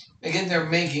 Again, they're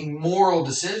making moral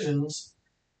decisions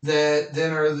that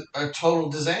then are a total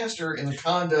disaster in the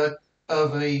conduct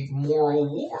of a moral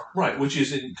war. Right, which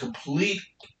is in complete,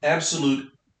 absolute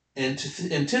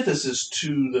antithesis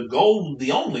to the goal,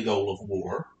 the only goal of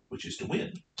war, which is to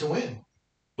win. To win.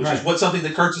 Which Right. is what something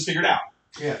that Kurtz has figured out.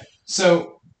 Yeah.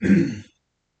 So,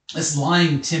 this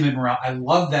lying, timid morale, I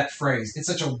love that phrase. It's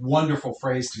such a wonderful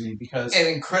phrase to me because... And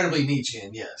incredibly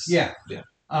Nietzschean, yes. Yeah.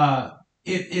 Yeah.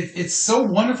 It's so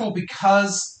wonderful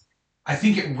because I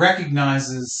think it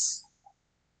recognizes...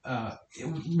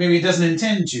 maybe it doesn't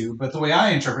intend to, but the way I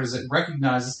interpret it is it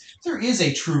recognizes there is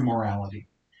a true morality.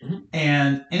 Mm-hmm.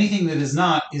 And anything that is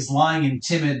not is lying and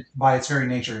timid by its very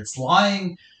nature. It's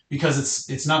lying because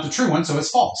it's not the true one, so it's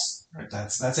false. Right.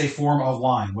 That's a form of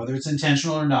lying. Whether it's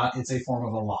intentional or not, it's a form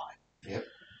of a lie. Yep.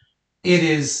 It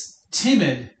is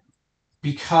timid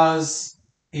because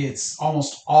it's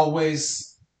almost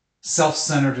always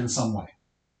self-centered in some way.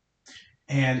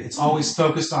 And it's always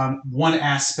focused on one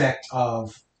aspect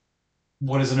of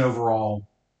what is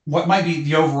what might be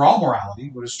the overall morality,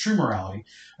 what is true morality.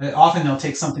 And often they'll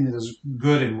take something that is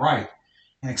good and right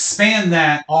and expand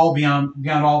that all beyond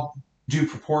all due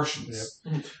proportions.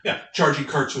 Yep. Yeah, charging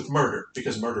Kurtz with murder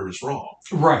because murder is wrong.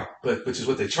 Right. But which is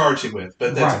what they charge him with.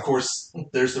 But that's, Right. of course,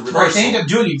 there's the Right. reversal. They end up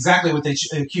doing exactly what they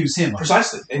accuse him of.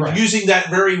 Precisely. And Right. using that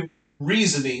very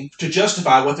reasoning to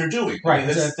justify what they're doing. Right. I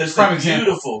mean, there's prime that example.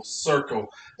 beautiful circle.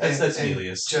 That's And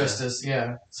Melius. Justice,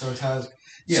 yeah. So it has.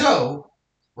 Yeah. So,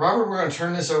 Robert, we're going to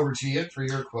turn this over to you for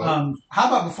your quote. How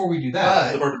about before we do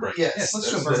that? The bourbon break. Yes, let's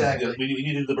do a That's- bourbon exactly. We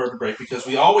need to do the bourbon break because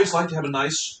we always like to have a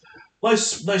nice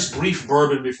brief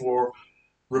bourbon before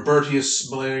Robertius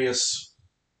Malarius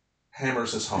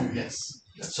hammers us home. Yes.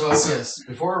 So, yes,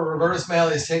 before Robertus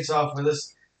Malleus takes off with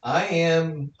us, I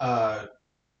am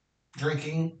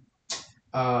drinking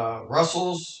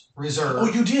Russell's Reserve. Oh,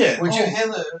 you did. Would you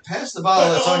pass the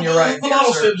bottle that's on your right? The here,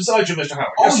 bottle's sir? beside you, Mr. Howard.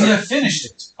 Oh, Yes, sir. you have finished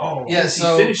it. Oh, Yeah, He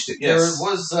so finished it, yes. there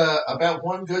was about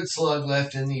one good slug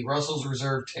left in the Russell's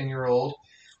Reserve 10-year-old.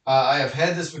 I have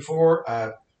had this before.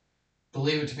 I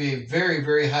believe it to be a very,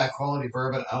 very high quality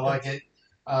bourbon. I like it.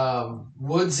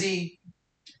 Woodsy,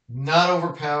 not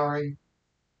overpowering,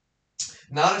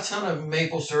 not a ton of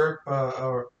maple syrup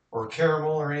or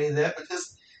caramel or any of that, but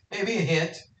just maybe a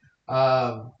hint.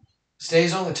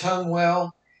 Stays on the tongue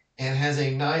well and has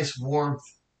a nice warmth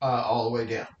all the way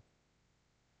down.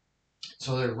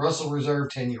 So the Russell Reserve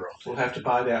 10-year-old. We'll have to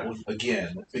buy that one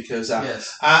again because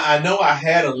Yes. I know I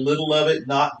had a little of it,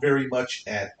 not very much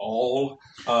at all.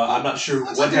 I'm not sure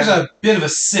looks what like there's happened. a bit of a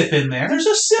sip in there. There's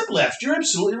a sip left. You're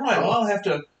absolutely right. Well,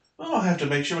 I'll have to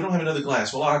make sure we don't have another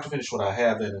glass. Well, I'll have to finish what I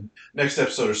have then. And next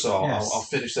episode or so, Yes. I'll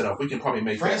finish that off. We can probably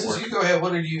make that Francis, work. you go ahead.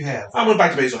 What did you have? I went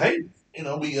back to Basil Hayden. You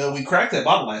know, we cracked that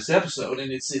bottle last episode,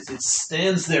 and it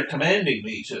stands there commanding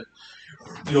me to,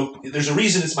 there's a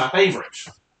reason it's my favorite,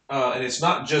 and it's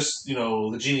not just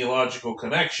the genealogical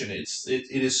connection. It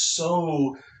is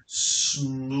so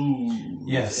smooth.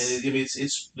 Yes. and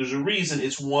there's a reason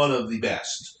it's one of the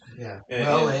best. Yeah. And-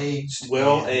 Well-aged.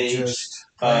 well-aged. and just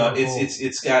flavorful.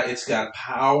 It's got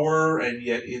power, and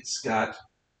yet it's got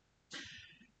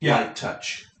light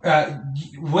touch. The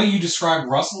way you describe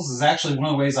Russell's is actually one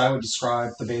of the ways I would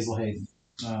describe the Basil Hayden.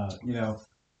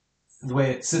 The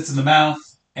way it sits in the mouth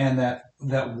and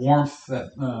that warmth,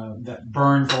 that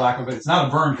burn, for lack of it. It's not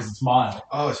a burn because it's mild.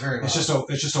 Oh, it's very. It's just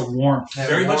a warmth.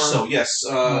 Very much so. Yes.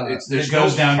 There's it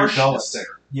goes no down your harshness gullet.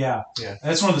 there. Yeah. Yeah.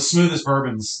 That's one of the smoothest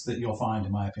bourbons that you'll find,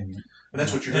 in my opinion. And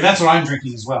that's what you're And drinking. that's what I'm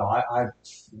drinking as well.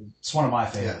 It's one of my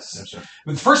favorites. Yes. Yes, sir.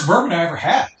 But the first bourbon I ever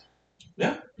had.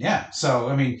 Yeah. Yeah. So,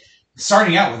 I mean,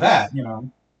 starting out with that,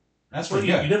 that's Well, pretty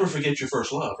you good. never forget your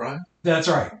first love, right? That's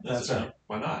right. That's it. right.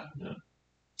 Why not? Yeah.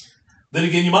 Then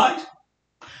again, you might.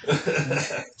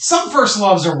 Some first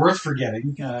loves are worth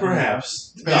forgetting.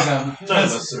 Perhaps. Depends No, on- none of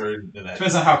depends- us are in that.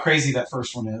 Depends on how crazy that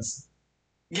first one is.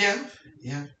 Yeah.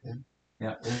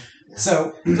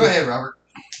 So, Go ahead, Robert.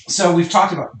 so we've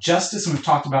talked about justice and we've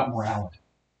talked about morality.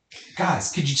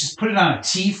 Guys, could you just put it on a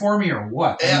T for me or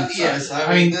what? Yes.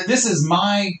 I mean, this is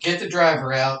my, get the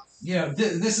driver out.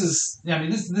 this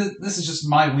is just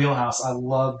my wheelhouse. I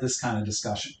love this kind of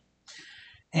discussion.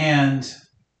 And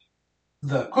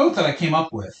the quote that I came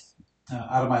up with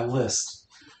out of my list,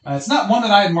 it's not one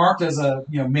that I had marked as a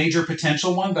major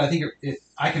potential one, but I think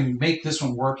I can make this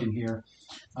one work in here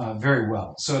very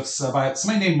well. So it's by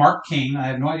somebody named Mark Cain. I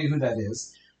have no idea who that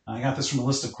is. I got this from a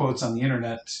list of quotes on the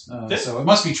internet, so it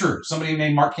must be true. Somebody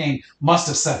named Mark Cain must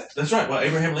have said it. That's right. Well,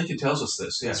 Abraham Lincoln tells us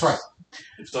this. Yes. That's right.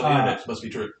 If it's on the internet, it must be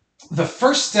true. The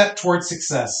first step toward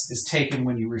success is taken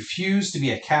when you refuse to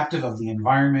be a captive of the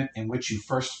environment in which you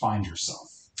first find yourself.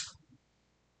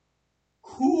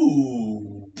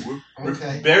 Ooh.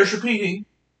 Okay. Bears repeating.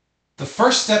 The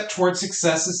first step toward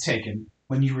success is taken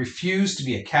when you refuse to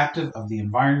be a captive of the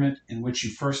environment in which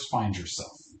you first find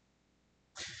yourself.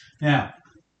 Now,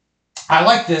 I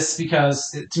like this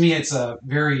because to me it's a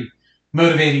very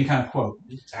motivating kind of quote.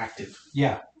 It's active.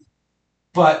 Yeah.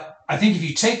 But I think if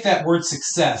you take that word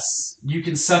success, you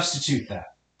can substitute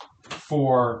that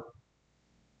for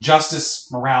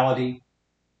justice, morality,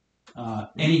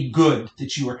 any good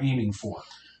that you are aiming for.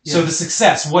 Yeah. So the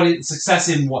success, success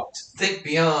in what? Think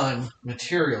beyond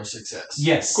material success.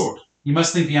 Yes. Of course. You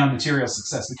must think beyond material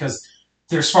success because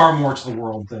there's far more to the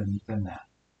world than that.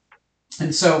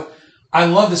 And so I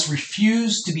love this,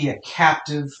 refuse to be a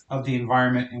captive of the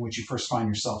environment in which you first find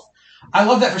yourself. I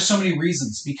love that for so many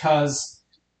reasons because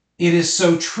it is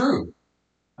so true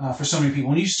for so many people.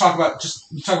 When you talk about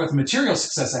the material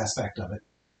success aspect of it,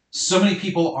 so many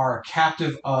people are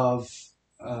captive of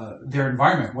their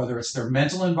environment, whether it's their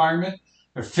mental environment,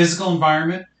 their physical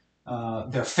environment,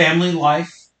 their family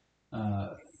life.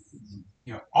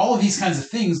 All of these kinds of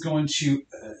things go into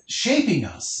shaping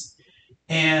us,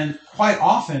 and quite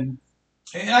often,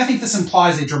 and I think this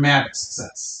implies a dramatic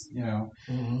success.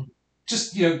 Mm-hmm.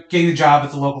 Just getting a job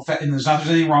at the local and there's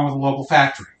anything wrong with a local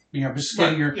factory. Just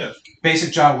getting your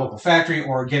basic job at a local factory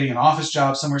or getting an office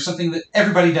job somewhere, something that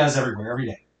everybody does everywhere, every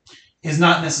day, is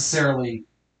not necessarily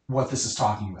what this is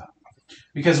talking about.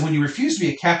 Because when you refuse to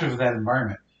be a captive of that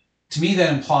environment, to me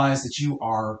that implies that you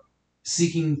are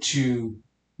seeking to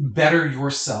better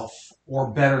yourself or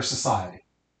better society.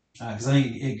 Because I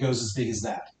think it goes as big as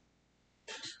that.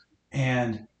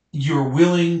 And you're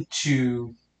willing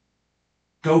to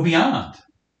go beyond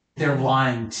their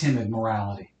lying, timid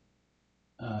morality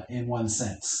in one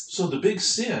sense. So the big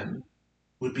sin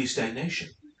would be stagnation.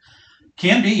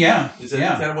 Can be, yeah. Is that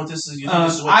yeah. kind of what this is? You think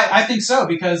this is what I think so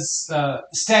because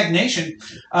stagnation,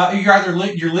 you're either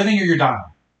you're living or you're dying.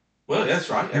 Well, that's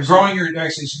right. You're growing or you're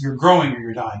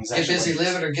dying. Get busy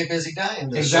living or get busy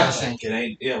dying. Exactly. It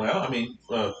ain't. Yeah. Well, I mean,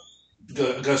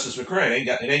 Augustus McCrae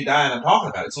it ain't dying. I'm talking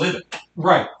about. It's living.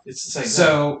 Right. It's the same thing.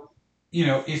 So,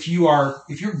 if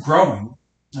you're growing,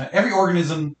 every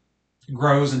organism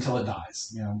grows until it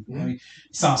dies. Mm-hmm. I mean,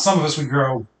 some of us we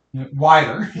grow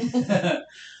wider,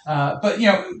 but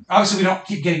obviously we don't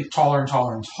keep getting taller and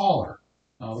taller and taller.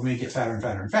 We get fatter and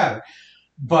fatter and fatter.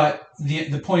 But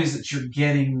the point is that you're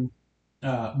getting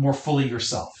more fully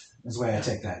yourself. Is the way I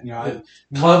take that. I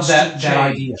love that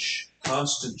idea.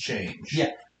 Constant change.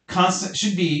 Yeah, constant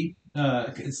should be.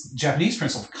 It's Japanese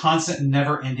principle: constant,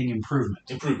 never-ending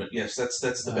improvement. Improvement. Yes, that's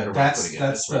the better way of putting it.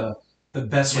 That's the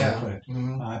best way to put it.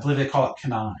 Mm-hmm. I believe they call it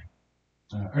KANAI.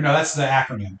 Or no, that's the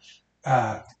acronym.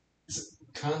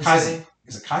 Kaizen.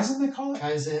 Is it Kaizen they call it?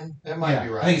 Kaizen. That might be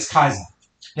right. I think it's Kaizen.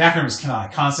 The acronym is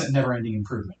KANAI, constant, never-ending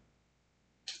improvement.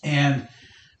 And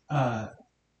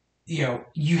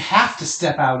you have to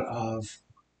step out of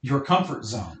your comfort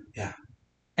zone. Yeah.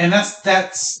 And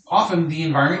that's often the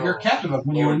environment you're captive of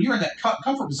when you're in that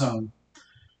comfort zone.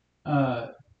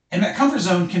 And that comfort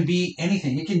zone can be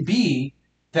anything. It can be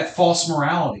that false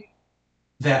morality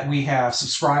that we have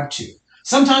subscribed to,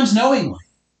 sometimes knowingly.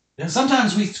 Yeah.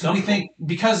 Sometimes we comfortable. think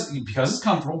because it's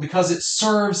comfortable, because it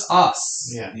serves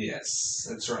us, Yeah. Yes,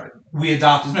 that's right. we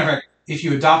adopt. As a matter of fact, if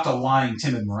you adopt a lying,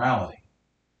 timid morality,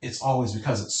 it's always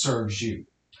because it serves you.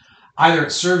 Either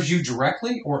it serves you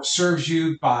directly, or it serves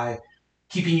you by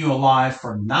keeping you alive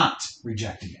for not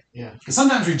rejecting it. Yeah. Because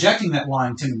sometimes rejecting that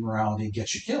lying, timid morality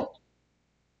gets you killed.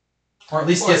 Or at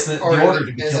least gets the or order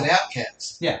to be as killed. an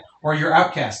outcast. Yeah, or you're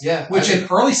outcast. Yeah, Which in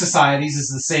early societies is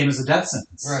the same as a death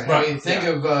sentence. Right. Right, I mean, think yeah.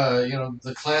 of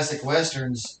the classic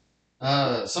westerns.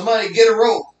 Somebody get a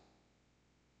rope.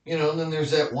 And then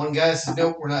there's that one guy that says,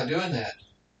 "Nope, we're not doing that.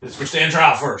 We're stand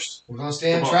trial first. We're going to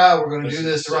stand Come on. trial. We're going to do This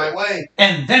this is the right way."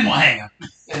 And then we'll hang him.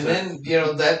 And then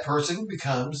that person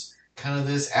becomes kind of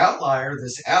this outlier,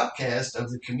 this outcast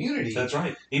of the community. That's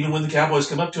right. Even when the cowboys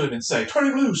come up to him and say, "Turn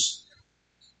him loose."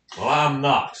 Well, I'm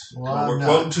not. Well, We're I'm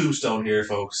quoting not. Tombstone here,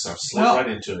 folks. I've slipped Well, right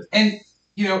into it. And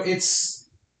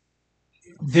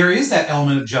there is that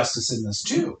element of justice in this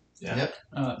too. Yeah.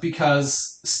 Yep.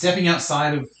 Because stepping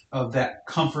outside of that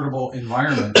comfortable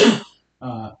environment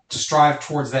to strive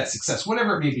towards that success,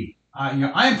 whatever it may be,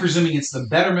 I am presuming it's the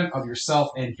betterment of yourself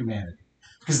and humanity,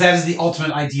 because that is the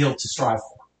ultimate ideal to strive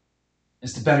for,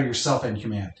 is to better yourself and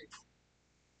humanity.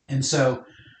 And so,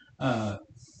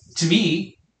 to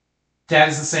me, that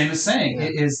is the same as saying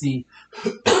it is the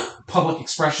public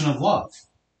expression of love.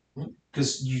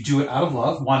 Because you do it out of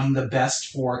love, wanting the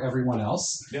best for everyone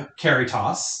else. Yeah.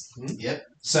 Caritas. Yep.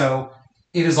 So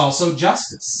it is also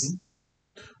justice.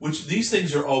 Which these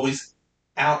things are always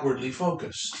outwardly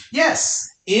focused. Yes.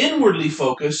 Inwardly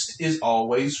focused is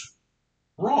always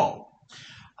wrong.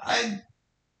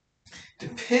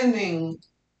 Depending.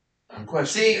 I'm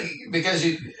questioning. See, because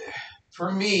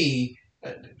for me,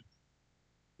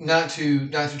 not to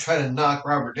try to knock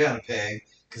Robert down a peg,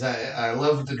 because I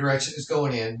love the direction it's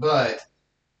going in, but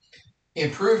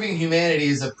improving humanity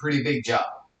is a pretty big job.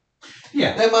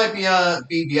 Yeah. That might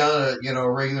be beyond a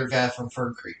regular guy from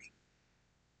Fern Creek.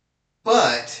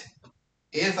 But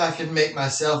if I can make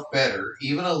myself better,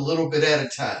 even a little bit at a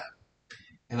time,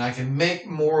 and I can make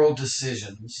moral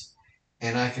decisions,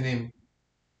 and I can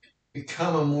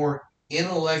become a more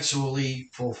intellectually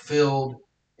fulfilled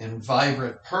and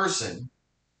vibrant person,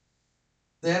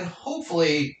 then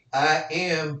hopefully I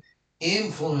am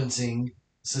influencing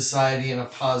society in a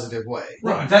positive way.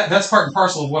 Right. That's part and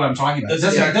parcel of what I'm talking about. It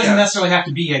doesn't necessarily have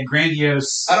to be a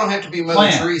grandiose. I don't have to be Mother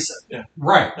plan. Teresa. Yeah.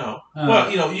 Right. No.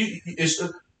 Well,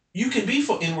 you can be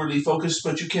inwardly focused,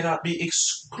 but you cannot be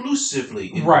exclusively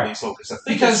inwardly focused. I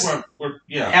think because that's where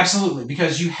absolutely,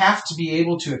 because you have to be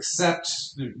able to accept.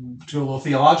 To a little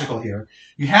theological here,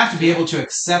 you have to be able to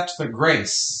accept the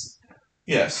grace.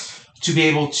 Yes. To be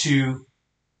able to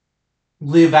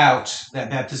live out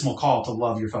that baptismal call to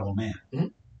love your fellow man.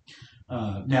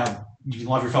 Mm-hmm. Now, you can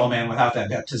love your fellow man without that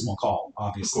baptismal call,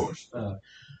 obviously. Of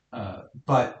course.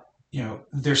 But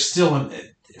there's still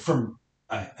from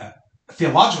a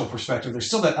theological perspective, there's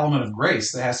still that element of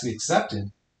grace that has to be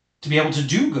accepted to be able to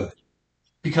do good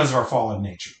because of our fallen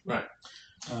nature. Right.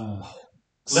 So,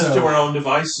 Left to our own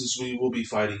devices, we will be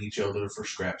fighting each other for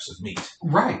scraps of meat.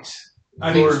 right.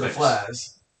 I mean, Lord of the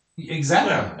Flies.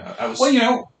 Exactly. Yeah, I was.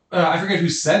 Well, I forget who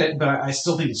said it, but I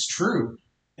still think it's true.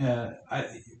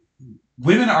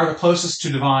 Women are the closest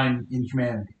to divine in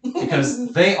humanity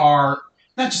because they are,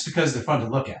 not just because they're fun to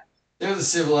look at. They're the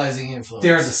civilizing influence.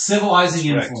 They're the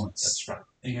civilizing That's influence. That's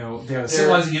right. They're the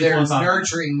civilizing influence their on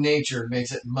nurturing nature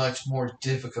makes it much more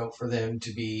difficult for them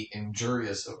to be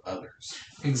injurious of others.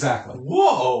 Exactly.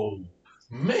 Whoa,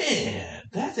 man,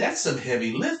 that's some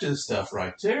heavy lifting stuff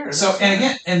right there. So,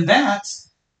 and that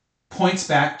points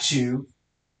back to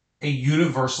a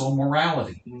universal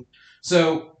morality. Mhm.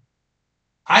 So,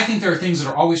 I think there are things that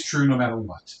are always true no matter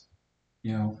what.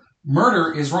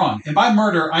 Murder is wrong, and by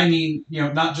murder I mean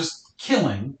not just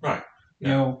killing. Right.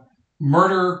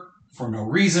 Murder for no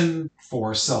reason,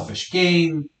 for selfish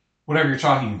gain, whatever you're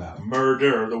talking about.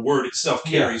 Murder, the word itself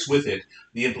carries with it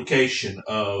the implication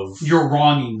of You're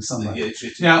wronging somebody.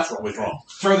 It's Now, always wrong.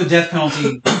 Throw the death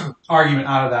penalty argument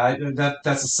out of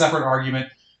that's a separate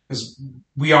argument because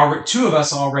two of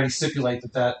us already stipulate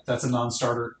that's a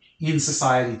non-starter in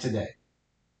society today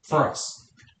for us.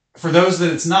 For those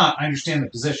that it's not, I understand the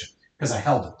position because I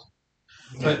held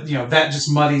it. But that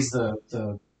just muddies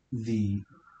the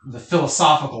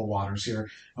philosophical waters here.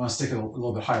 I want to stick at a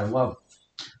little bit higher level.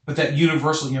 But that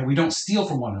universal, we don't steal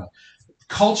from one another.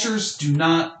 Cultures do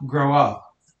not grow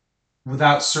up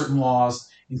without certain laws,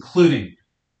 including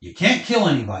you can't kill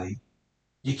anybody,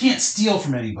 you can't steal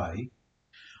from anybody.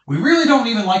 We really don't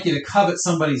even like you to covet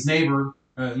somebody's neighbor,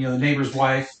 the neighbor's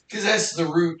wife. Because that's the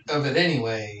root of it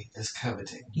anyway, is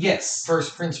coveting. Yes.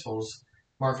 First principles,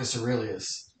 Marcus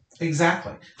Aurelius.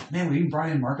 Exactly. Man, we brought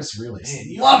in Marcus Aurelius. Man,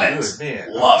 you Love are it. good,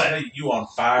 man. Love I'm it. You on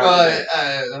fire. Well,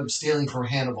 I'm stealing from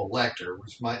Hannibal Lecter,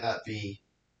 which might not be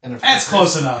an That's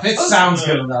close enough. It sounds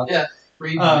good enough. Yeah.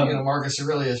 Read, Marcus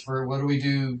Aurelius for what do we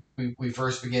do? We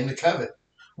first begin to covet.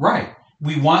 Right.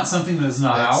 We want something that is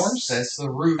not ours. That's the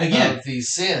root of these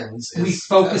sins. We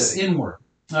focus coveting. inward.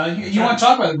 You want to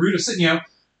talk about the root of sin?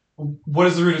 What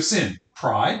is the root of sin?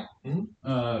 Pride.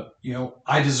 Mm-hmm.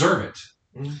 I deserve it.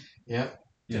 Mm-hmm. Yeah.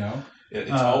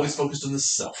 It's always focused on the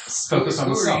self. Focus on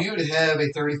the self. Who are you to have a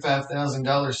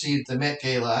 $35,000 seat at the Met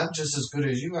Gala? I'm just as good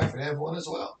as you. I could have one as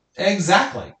well.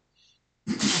 Exactly.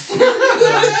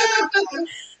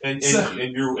 and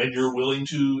you're willing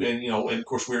to, and of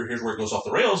course here's where it goes off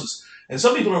the rails and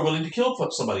some people are willing to kill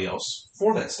somebody else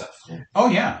for that stuff. Oh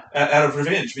yeah, out of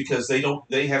revenge because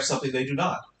they have something they do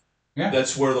not. Yeah,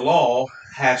 that's where the law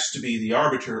has to be the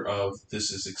arbiter of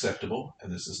this is acceptable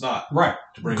and this is not. Right,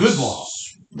 to bring good law.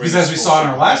 Because as we saw in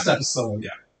our last episode,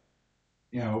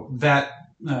 that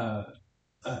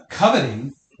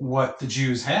coveting what the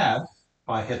Jews had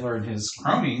by Hitler and his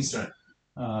cronies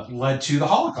led to the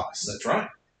Holocaust. That's right.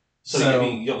 So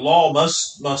law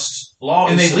must law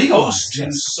and is they supposed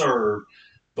to serve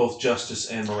both justice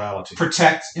and morality.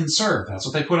 Protect and serve. That's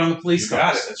what they put on the police cars.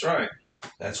 Got it. That's right.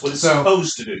 That's what it's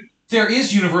supposed to do. There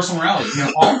is universal morality.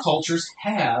 All cultures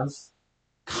have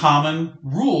common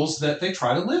rules that they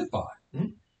try to live by. Mm-hmm.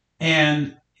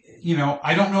 And,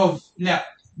 I don't know now,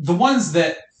 the ones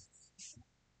that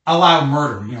allow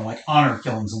murder, like honor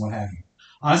killings and what have you.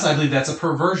 Honestly, I believe that's a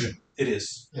perversion. It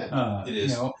is. Yeah. It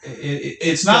is.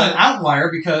 It's not an outlier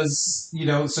because,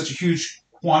 such a huge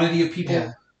quantity of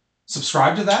people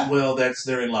subscribe to that. Well,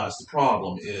 therein lies the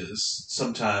problem is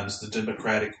sometimes the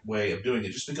democratic way of doing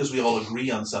it, just because we all agree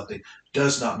on something,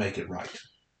 does not make it right.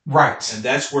 Right. And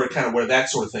that's where where that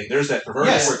sort of thing, there's that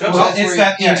perversion where it comes from.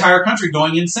 It's the entire country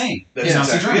going insane. That's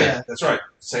exactly it. That's right.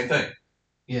 Same thing.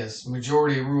 Yes.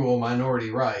 Majority rule, minority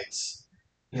rights.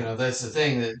 That's the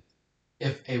thing that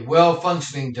if a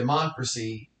well-functioning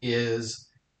democracy is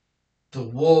the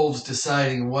wolves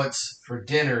deciding what's for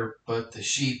dinner, but the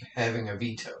sheep having a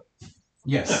veto.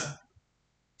 Yes.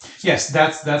 Yes,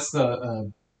 that's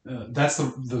the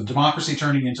democracy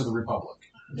turning into the republic.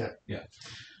 Yeah. Yeah.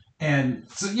 And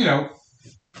so,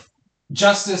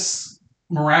 justice,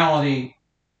 morality,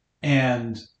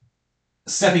 and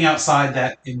stepping outside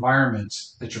that environment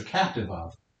that you're captive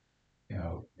of, it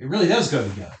really does go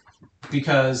together.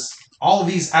 Because all of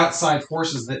these outside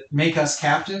forces that make us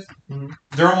captive,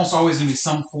 they're almost always going to be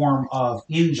some form of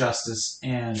injustice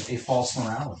and a false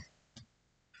morality.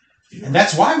 And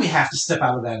that's why we have to step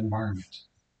out of that environment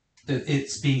that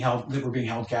we're being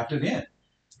held captive in,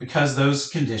 because those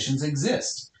conditions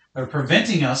exist. They're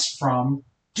preventing us from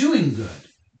doing good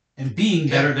and being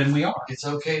better than we are. It's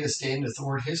okay to stand to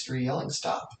thwart history yelling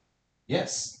stop.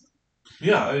 Yes.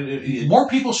 Yeah. More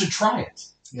people should try it.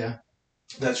 Yeah.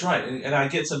 That's right. And I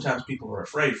get sometimes people are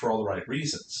afraid for all the right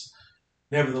reasons.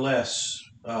 Nevertheless,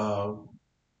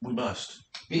 we must.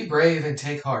 Be brave and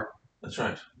take heart. That's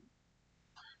right.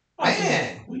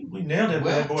 Man, we nailed it.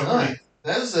 Well boy. done.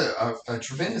 That was a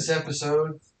tremendous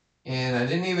episode, and I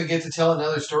didn't even get to tell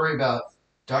another story about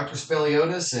Dr.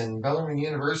 Speliotis and Bellarmine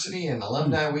University and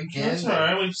Alumni Weekend. That's all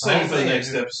right. We'll save it for the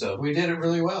next episode. We did it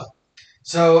really well.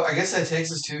 So I guess that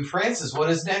takes us to Francis. What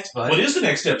is next, bud? What is the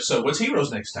next episode? What's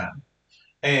Heroes next time?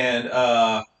 And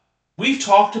we've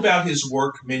talked about his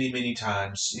work many, many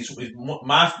times. He's one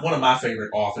of my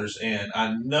favorite authors, and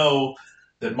I know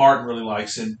that Martin really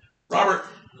likes him. Robert,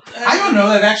 I don't know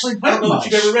that actually. I don't know that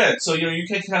you've ever read, so you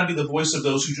can kind of be the voice of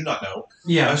those who do not know.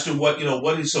 Yeah. As to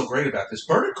what is so great about this.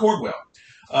 Bernard Cornwell.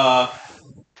 My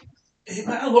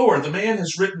Lord, the man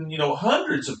has written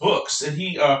hundreds of books, and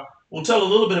he will tell a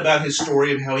little bit about his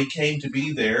story of how he came to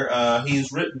be there. He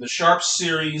has written the Sharp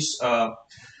series.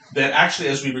 That actually,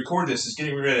 as we record this, is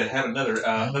getting ready to have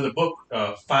another book.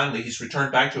 Finally, he's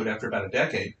returned back to it after about a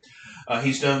decade.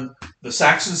 He's done the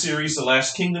Saxon series, the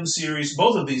Last Kingdom series.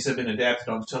 Both of these have been adapted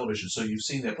onto television, so you've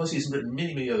seen that. Plus, he's written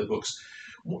many, many other books.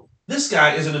 This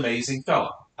guy is an amazing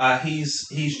fellow. He's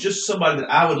just somebody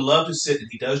that I would love to sit, and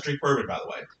he does drink bourbon, by the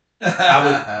way.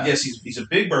 Yes, he's a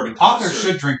big bourbon connoisseur. Authors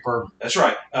should drink bourbon. That's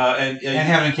right, and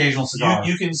have an occasional cigar.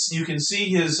 You can see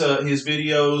his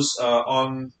videos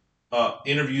on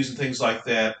interviews and things like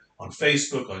that on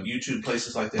Facebook, on YouTube,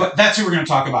 places like that. But that's who we're going to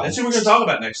talk about. That's who we're going to talk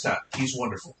about next time. He's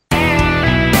wonderful.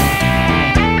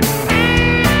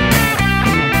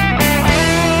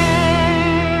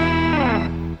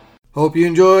 Hope you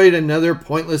enjoyed another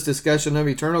pointless discussion of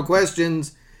eternal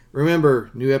questions.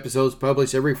 Remember, new episodes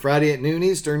published every Friday at noon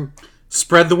Eastern.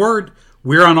 Spread the word.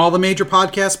 We're on all the major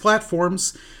podcast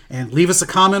platforms, and leave us a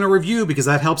comment or review because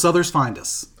that helps others find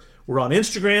us. We're on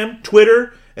Instagram,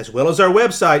 Twitter, as well as our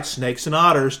website,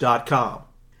 snakesandotters.com.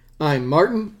 I'm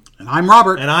Martin. And I'm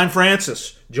Robert. And I'm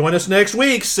Francis. Join us next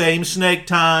week, same snake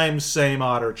time, same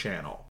otter channel.